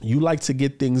 You like to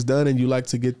get things done and you like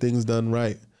to get things done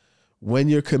right. When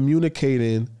you're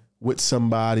communicating with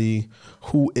somebody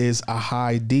who is a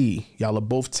high D, y'all are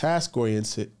both task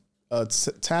oriented, but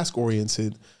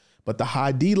the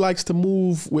high D likes to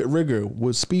move with rigor,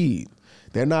 with speed.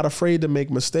 They're not afraid to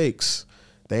make mistakes.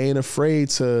 They ain't afraid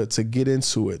to get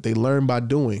into it. They learn by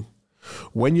doing.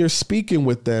 When you're speaking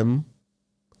with them,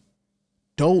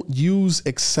 don't use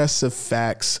excessive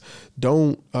facts.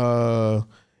 Don't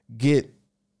get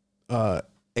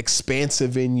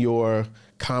expansive in your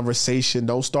conversation.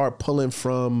 Don't start pulling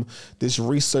from this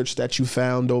research that you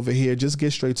found over here. Just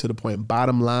get straight to the point.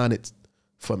 Bottom line, it's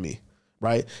for me,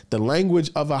 right? The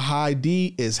language of a high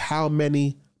D is how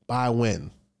many by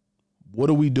when. What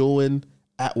are we doing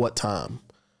at what time?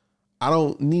 I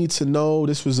don't need to know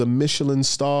this was a Michelin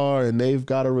star and they've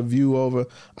got a review over.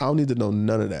 I don't need to know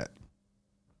none of that.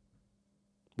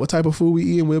 What type of food we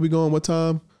eating? Where we going? What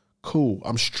time? Cool.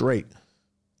 I'm straight.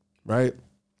 Right?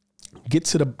 Get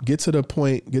to the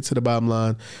point. Get to the bottom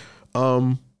line.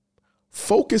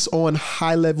 Focus on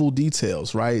high level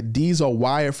details. Right? These are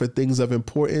wired for things of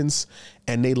importance,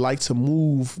 and they like to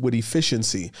move with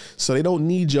efficiency. So they don't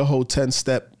need your whole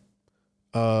 10-step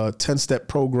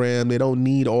program. They don't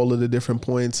need all of the different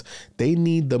points. They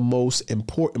need the most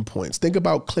important points. Think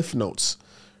about Cliff Notes,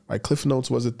 right? Cliff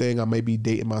Notes was a thing. I may be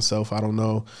dating myself. I don't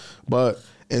know. But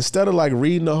instead of like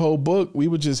reading the whole book, we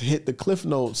would just hit the Cliff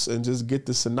Notes and just get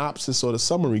the synopsis or the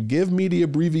summary. Give me the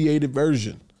abbreviated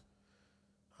version.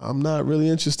 I'm not really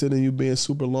interested in you being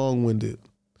super long-winded.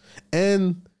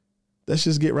 And let's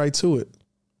just get right to it.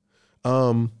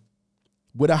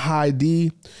 With a high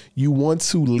D, you want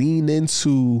to lean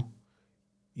into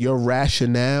your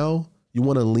rationale. You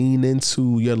want to lean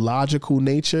into your logical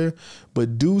nature,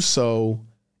 but do so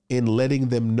in letting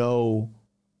them know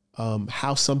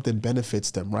how something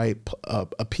benefits them, right?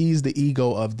 Appease the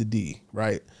ego of the D,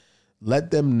 right?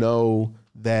 Let them know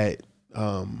that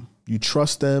you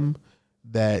trust them,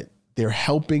 that they're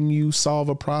helping you solve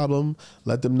a problem.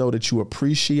 Let them know that you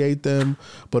appreciate them,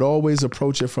 but always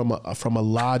approach it from a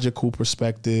logical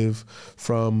perspective.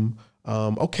 From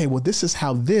okay, well, this is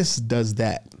how this does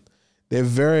that. They're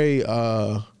very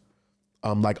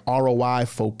like ROI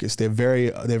focused. They're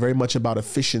very much about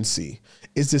efficiency.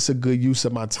 Is this a good use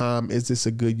of my time? Is this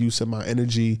a good use of my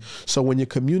energy? So when you're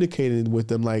communicating with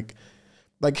them, like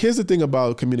here's the thing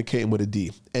about communicating with a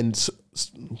D, and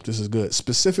this is good,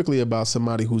 specifically about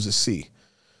somebody who's a C.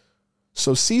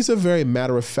 So C's are very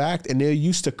matter of fact, and they're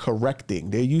used to correcting.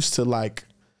 They're used to like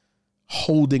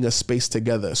holding a space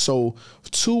together. So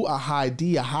to a high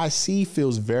D, a high C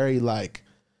feels very like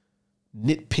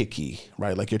nitpicky,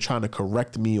 right? Like you're trying to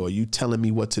correct me or you telling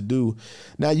me what to do.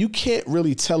 Now you can't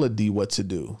really tell a D what to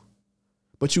do,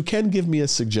 but you can give me a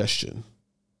suggestion.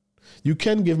 You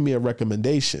can give me a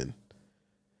recommendation.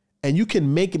 And you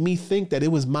can make me think that it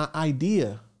was my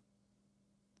idea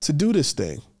to do this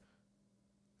thing.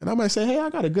 And I might say, hey, I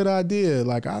got a good idea.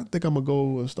 Like, I think I'm going to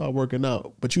go and start working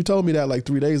out. But you told me that like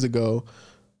 3 days ago.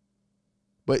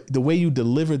 But the way you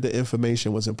delivered the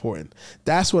information was important.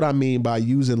 That's what I mean by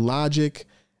using logic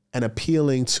and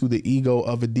appealing to the ego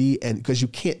of a D. And because you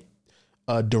can't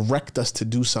direct us to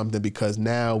do something because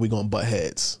now we're going to butt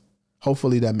heads.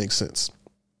 Hopefully that makes sense.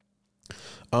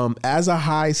 As a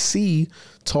high C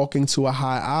talking to a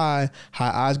high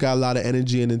I's got a lot of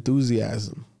energy and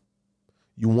enthusiasm.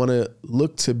 You want to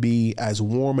look to be as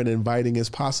warm and inviting as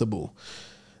possible.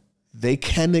 They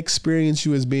can experience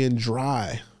you as being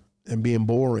dry and being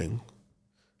boring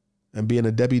and being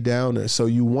a Debbie Downer. So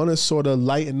you want to sort of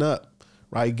lighten up,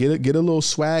 right? Get a little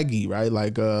swaggy, right?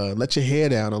 Like let your hair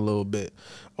down a little bit,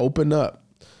 open up,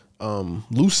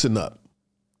 loosen up.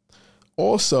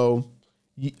 Also,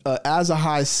 as a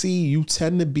high C, you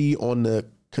tend to be on the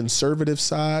conservative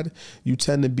side. You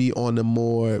tend to be on the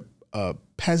more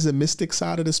pessimistic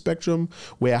side of the spectrum,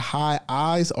 where high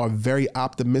I's are very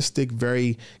optimistic,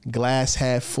 very glass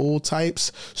half full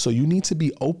types. So you need to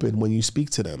be open when you speak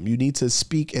to them. You need to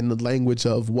speak in the language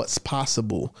of what's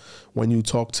possible when you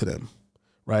talk to them,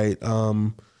 right?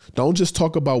 Don't just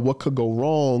talk about what could go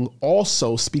wrong.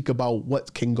 Also speak about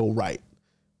what can go right.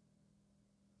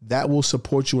 That will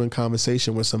support you in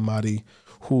conversation with somebody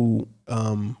who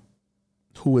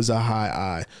is a high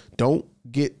I. Don't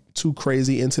get too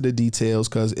crazy into the details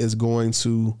because it's going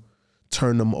to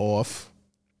turn them off.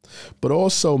 but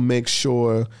also make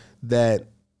sure that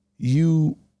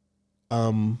you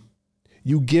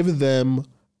give them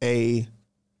a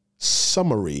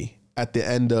summary at the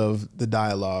end of the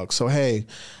dialogue. So, hey,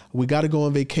 we got to go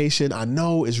on vacation. I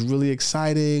know it's really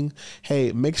exciting.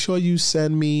 Hey, make sure you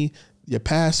send me your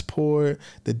passport,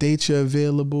 the date you're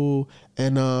available,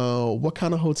 and what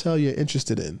kind of hotel you're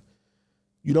interested in.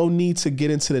 You don't need to get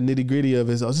into the nitty gritty of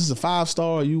is this a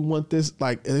 5-star? You want this?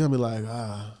 Like, they're gonna be like,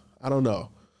 I don't know.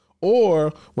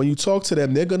 Or when you talk to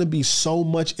them, they're going to be so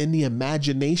much in the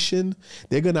imagination.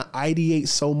 They're going to ideate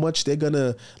so much. They're going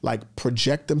to like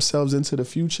project themselves into the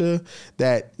future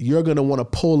that you're going to want to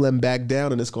pull them back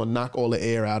down, and it's going to knock all the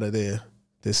air out of their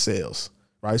sails.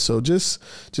 Right. So just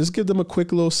give them a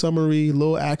quick little summary,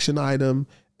 little action item,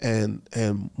 and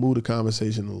move the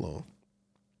conversation along.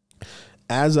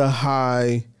 As a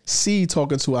high C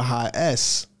talking to a high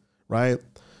S, right?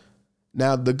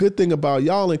 Now, the good thing about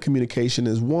y'all in communication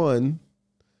is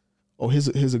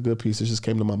here's a good piece that just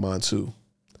came to my mind too.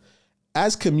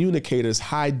 As communicators,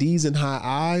 high D's and high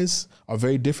I's are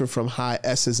very different from high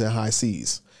S's and high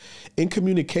C's. In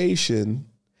communication,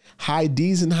 high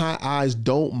D's and high I's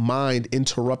don't mind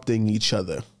interrupting each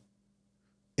other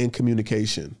in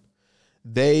communication.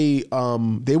 They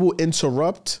will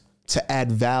interrupt to add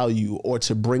value or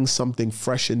to bring something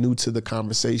fresh and new to the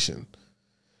conversation.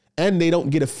 And they don't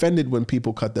get offended when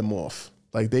people cut them off.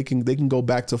 Like they can go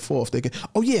back to forth. They can,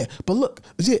 oh yeah, but look,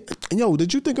 yeah, yo,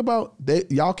 did you think about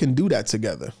that? Y'all can do that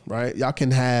together, right? Y'all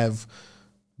can have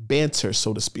banter,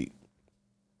 so to speak.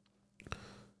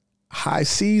 High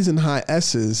C's and high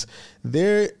S's,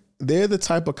 they're the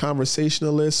type of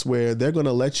conversationalists where they're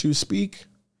gonna let you speak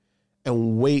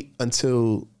and wait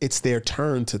until it's their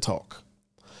turn to talk.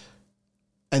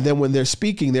 And then when they're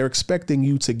speaking, they're expecting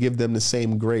you to give them the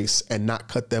same grace and not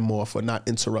cut them off or not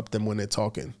interrupt them when they're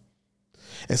talking.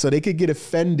 And so they could get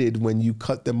offended when you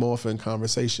cut them off in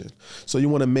conversation. So you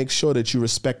want to make sure that you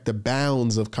respect the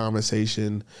bounds of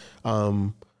conversation,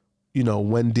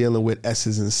 when dealing with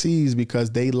S's and C's,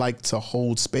 because they like to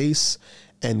hold space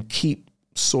and keep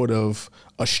sort of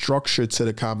a structure to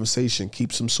the conversation,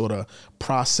 keep some sort of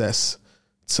process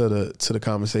to the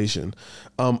conversation.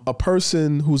 A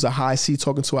person who's a high C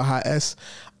talking to a high S,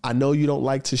 I know you don't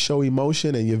like to show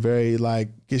emotion and you're very like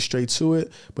get straight to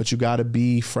it, but you got to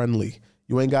be friendly.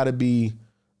 You ain't got to be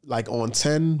like on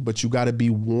 10, but you got to be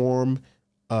warm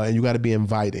and you got to be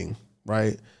inviting,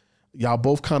 right? Y'all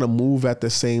both kind of move at the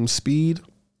same speed,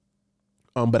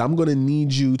 but I'm going to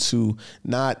need you to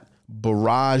not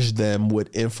barrage them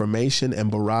with information and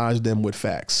barrage them with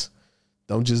facts.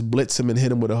 Don't just blitz him and hit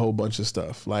him with a whole bunch of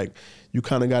stuff. Like you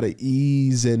kind of got to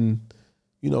ease and,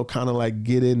 kind of like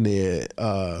get in there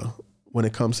when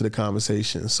it comes to the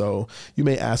conversation. So you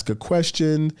may ask a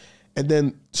question and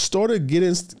then sort of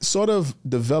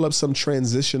develop some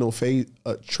transitional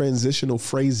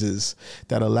phrases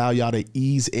that allow y'all to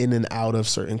ease in and out of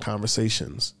certain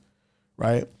conversations,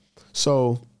 right?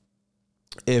 So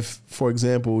if, for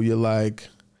example, you're like,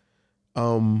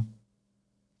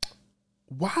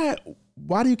 why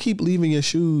do you keep leaving your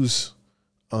shoes?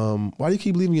 Why do you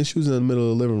keep leaving your shoes in the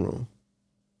middle of the living room?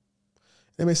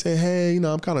 They may say, hey,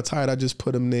 I'm kind of tired. I just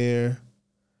put them there.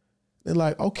 They're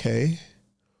like, okay,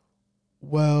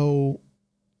 well,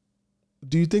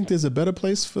 do you think there's a better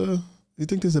place for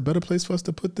us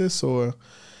to put this? Or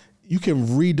you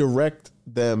can redirect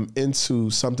them into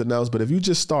something else. But if you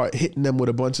just start hitting them with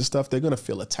a bunch of stuff, they're going to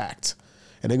feel attacked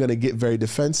and they're going to get very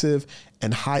defensive,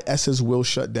 and high S's will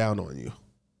shut down on you.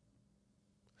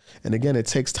 And again, it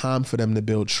takes time for them to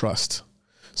build trust.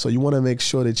 So you want to make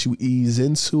sure that you ease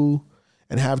into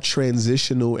and have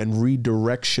transitional and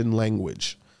redirection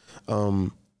language.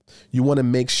 You want to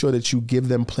make sure that you give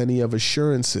them plenty of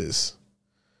assurances.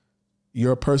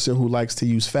 You're a person who likes to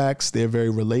use facts. They're very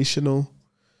relational.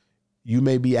 You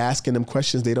may be asking them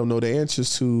questions they don't know the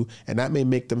answers to, and that may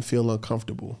make them feel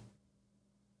uncomfortable.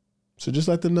 So just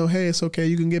let them know, hey, it's okay.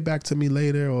 You can get back to me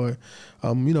later, or,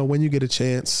 when you get a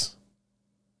chance.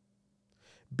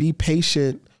 Be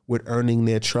patient with earning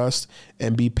their trust,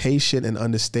 and be patient and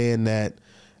understand that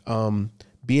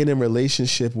being in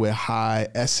relationship with high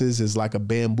S's is like a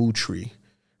bamboo tree,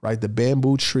 right? The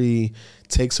bamboo tree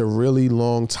takes a really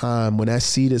long time. When that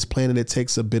seed is planted, it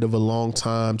takes a bit of a long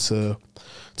time to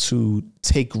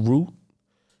take root.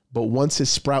 But once it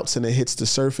sprouts and it hits the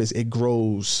surface, it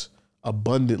grows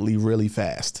abundantly really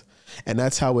fast. And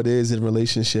that's how it is in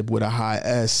relationship with a high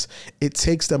S. It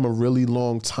takes them a really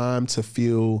long time to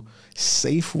feel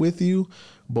safe with you.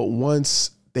 But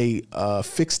once they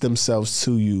fix themselves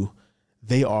to you,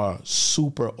 they are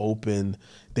super open.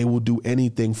 They will do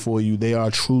anything for you. They are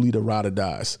truly the ride or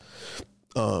dies.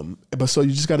 But so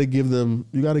you just got to give them,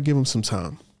 some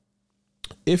time.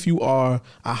 If you are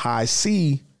a high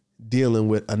C dealing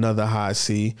with another high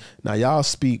C, now y'all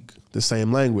speak the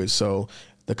same language. So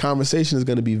the conversation is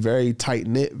going to be very tight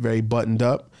knit, very buttoned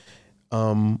up.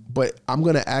 But I'm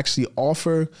going to actually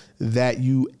offer that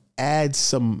you add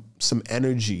some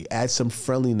energy, add some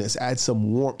friendliness, add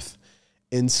some warmth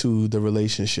into the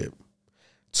relationship.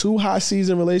 Two high C's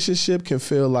in relationship can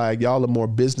feel like y'all are more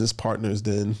business partners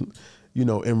than,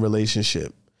 in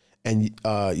relationship. And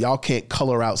y'all can't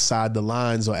color outside the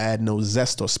lines or add no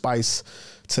zest or spice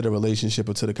to the relationship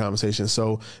or to the conversation.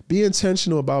 So be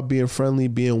intentional about being friendly,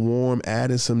 being warm,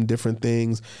 adding some different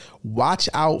things. Watch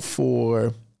out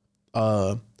for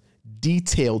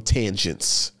detailed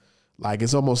tangents. Like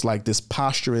it's almost like this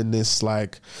posture in this,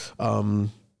 like,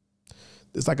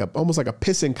 it's like almost like a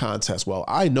pissing contest. Well,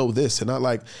 I know this, and not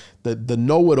like the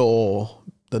know-it-all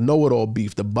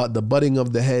beef, the butting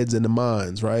of the heads and the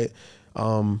minds, right?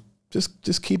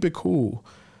 Just keep it cool.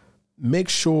 Make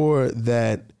sure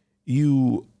that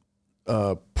you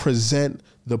present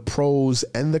the pros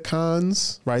and the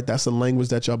cons, right? That's the language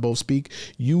that y'all both speak.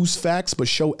 Use facts, but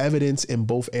show evidence in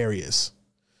both areas.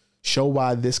 Show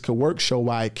why this could work, show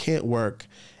why it can't work,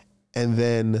 and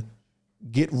then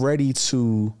get ready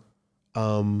to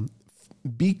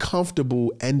be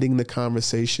comfortable ending the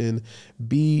conversation.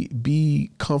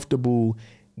 Be comfortable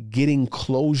getting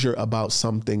closure about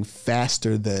something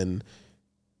faster than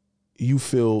you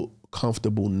feel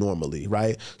comfortable normally,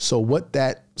 right? So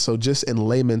just in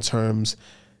layman terms,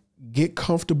 get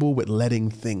comfortable with letting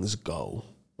things go,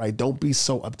 right? Don't be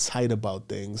so uptight about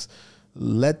things.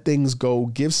 Let things go.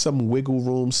 Give some wiggle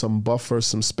room, some buffer,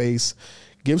 some space.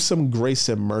 Give some grace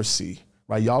and mercy,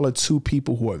 right? Y'all are two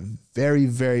people who are very,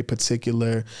 very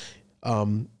particular.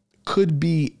 Could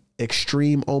be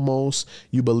extreme almost.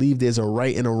 You believe there's a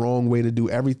right and a wrong way to do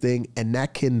everything, and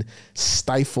that can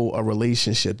stifle a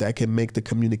relationship. That can make the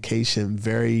communication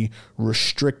very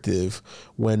restrictive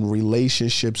when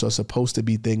relationships are supposed to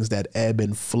be things that ebb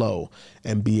and flow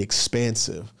and be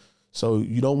expansive. So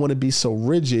you don't want to be so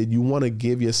rigid. You want to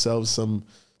give yourself some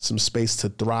space to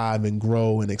thrive and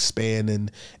grow and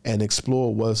expand and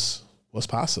explore what's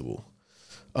possible.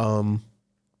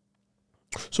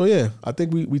 So yeah, I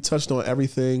think we touched on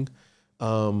everything.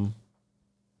 I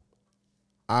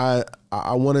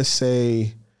want to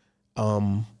say,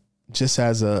 just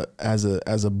as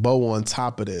a bow on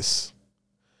top of this,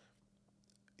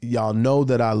 y'all know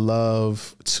that I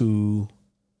love to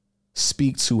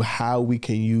speak to how we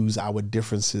can use our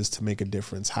differences to make a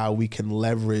difference, how we can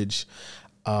leverage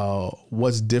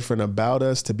what's different about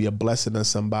us to be a blessing to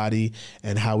somebody,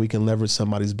 and how we can leverage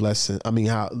somebody's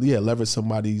leverage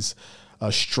somebody's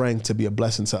strength to be a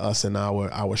blessing to us in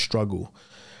our struggle.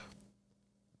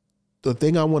 The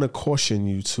thing I want to caution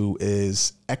you to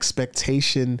is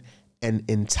expectation and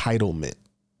entitlement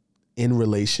in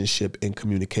relationship and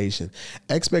communication.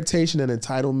 Expectation and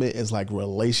entitlement is like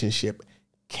relationship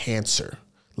cancer.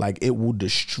 Like it will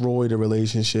destroy the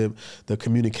relationship. The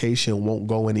communication won't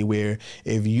go anywhere.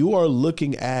 If you are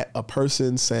looking at a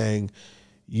person saying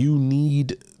you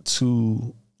need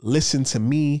to listen to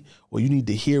me, or you need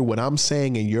to hear what I'm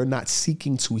saying, and you're not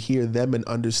seeking to hear them and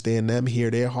understand them, hear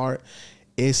their heart,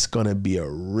 it's going to be a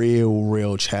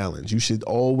real challenge. You should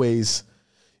always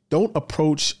don't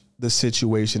approach the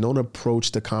situation. Don't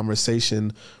approach the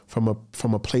conversation from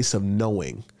a place of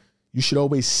knowing. You should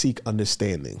always seek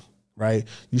understanding, right?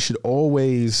 You should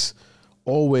always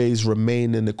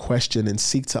remain in the question and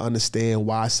seek to understand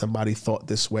why somebody thought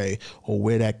this way, or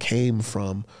where that came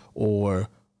from, or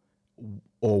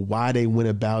why they went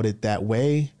about it that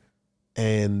way,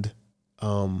 and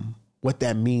what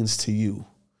that means to you.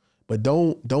 But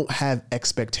don't have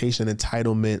expectation,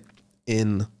 entitlement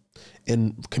in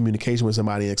communication with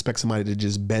somebody and expect somebody to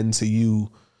just bend to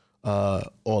you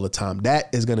all the time.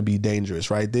 That is going to be dangerous,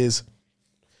 right?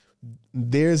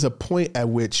 There's a point at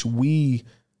which we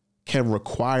can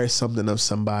require something of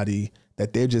somebody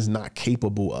that they're just not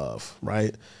capable of,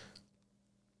 right?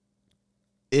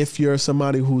 If you're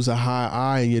somebody who's a high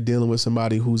I and you're dealing with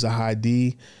somebody who's a high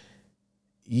D,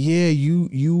 yeah,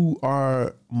 you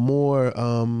are more,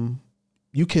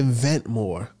 you can vent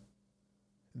more.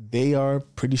 They are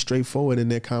pretty straightforward in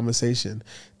their conversation.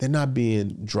 They're not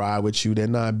being dry with you. They're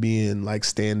not being like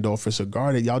standoffish or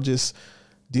guarded. Y'all just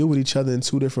deal with each other in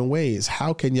two different ways.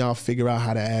 How can y'all figure out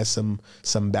how to add some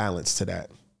balance to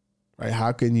that, right?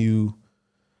 How can you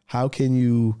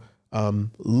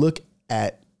look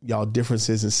at y'all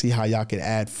differences and see how y'all can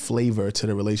add flavor to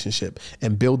the relationship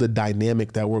and build a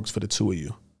dynamic that works for the two of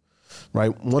you,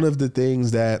 right? One of the things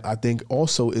that I think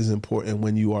also is important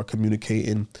when you are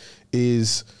communicating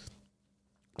is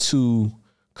to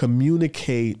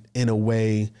communicate in a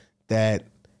way that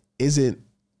isn't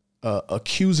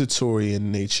accusatory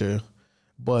in nature,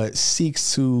 but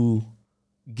seeks to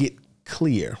get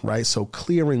clear, right? So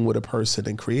clearing with a person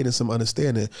and creating some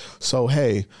understanding. So,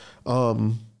 hey,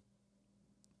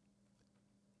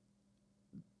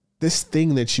 this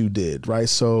thing that you did, right?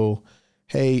 So,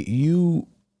 hey, you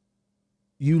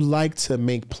like to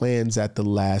make plans at the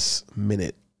last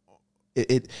minute.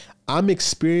 I'm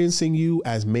experiencing you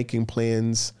as making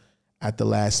plans at the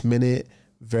last minute,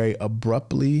 very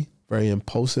abruptly, very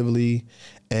impulsively.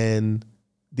 And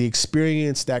the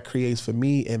experience that creates for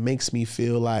me, it makes me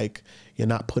feel like you're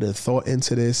not putting thought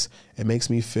into this. It makes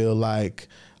me feel like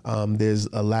there's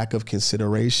a lack of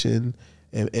consideration.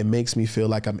 It makes me feel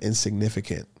like I'm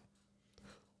insignificant.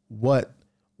 What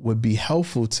would be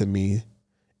helpful to me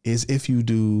is if you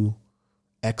do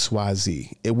X, Y,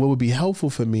 Z. What would be helpful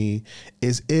for me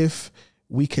is if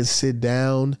we can sit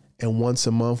down and once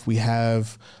a month we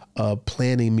have a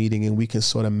planning meeting and we can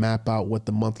sort of map out what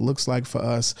the month looks like for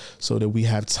us so that we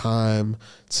have time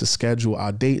to schedule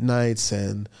our date nights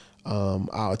and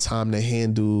our time to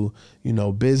handle,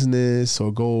 business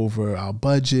or go over our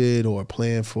budget or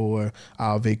plan for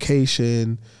our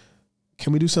vacation.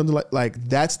 Can we do something like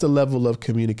that's the level of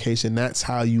communication? That's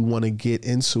how you want to get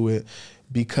into it,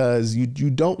 because you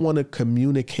don't want to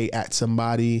communicate at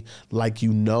somebody like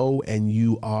and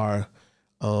you are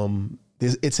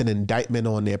it's an indictment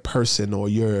on their person, or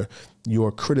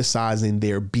you're criticizing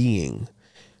their being.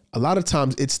 A lot of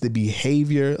times it's the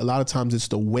behavior. A lot of times it's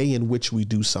the way in which we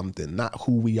do something, not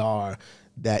who we are,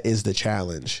 that is the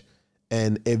challenge.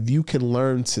 And if you can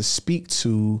learn to speak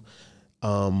to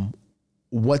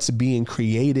what's being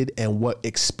created and what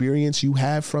experience you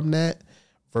have from that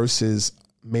versus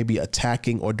maybe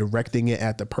attacking or directing it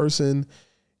at the person,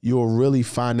 you'll really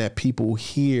find that people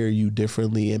hear you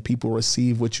differently and people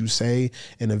receive what you say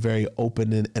in a very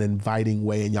open and inviting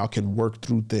way, and y'all can work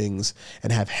through things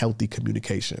and have healthy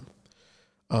communication.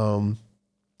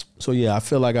 So yeah, I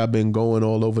feel like I've been going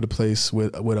all over the place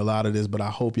with a lot of this, but I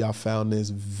hope y'all found this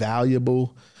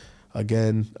valuable.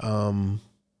 Again,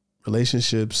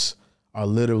 relationships are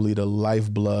literally the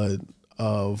lifeblood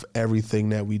of everything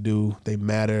that we do. They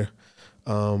matter.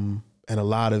 And a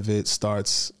lot of it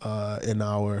starts in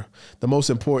the most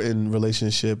important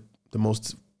relationship, the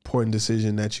most important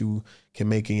decision that you can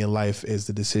make in your life is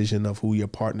the decision of who your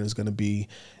partner is going to be.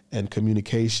 And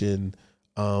communication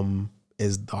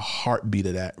is the heartbeat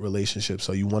of that relationship.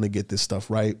 So you want to get this stuff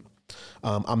right.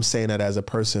 I'm saying that as a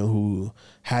person who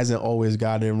hasn't always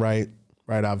gotten it right.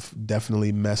 I've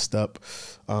definitely messed up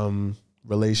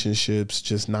relationships,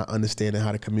 just not understanding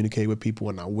how to communicate with people.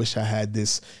 And I wish I had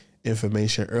this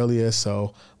information earlier.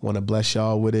 So I want to bless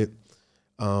y'all with it.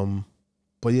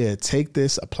 But yeah, take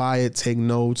this, apply it, take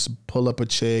notes, pull up a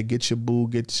chair, get your boo,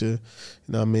 get your,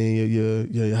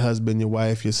 your husband, your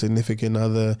wife, your significant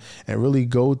other, and really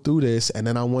go through this. And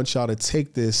then I want y'all to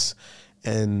take this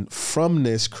and from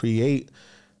this create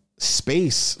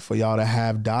space for y'all to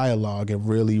have dialogue and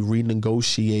really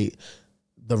renegotiate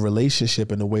the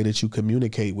relationship and the way that you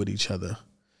communicate with each other,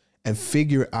 and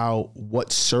figure out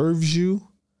what serves you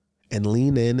and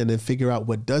lean in, and then figure out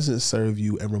what doesn't serve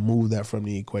you and remove that from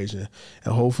the equation.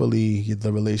 And hopefully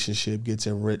the relationship gets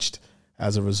enriched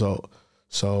as a result.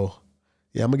 So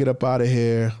yeah, I'm gonna get up out of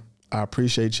here. I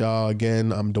appreciate y'all.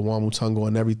 Again, I'm Dewane Mutunga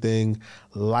on everything.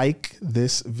 Like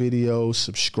this video,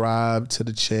 subscribe to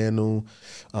the channel,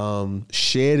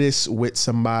 share this with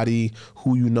somebody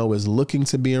who you know is looking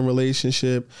to be in a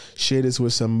relationship. Share this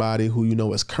with somebody who you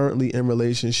know is currently in a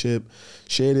relationship.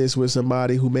 Share this with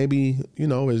somebody who maybe,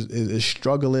 is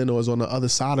struggling or is on the other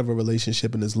side of a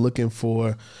relationship and is looking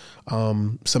for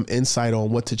some insight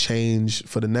on what to change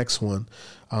for the next one.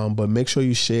 But make sure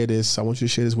you share this. I want you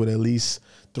to share this with at least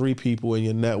 3 people in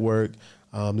your network.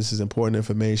 This is important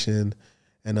information,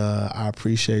 and I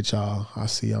appreciate y'all. I'll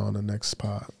see y'all on the next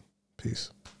pod.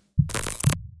 Peace.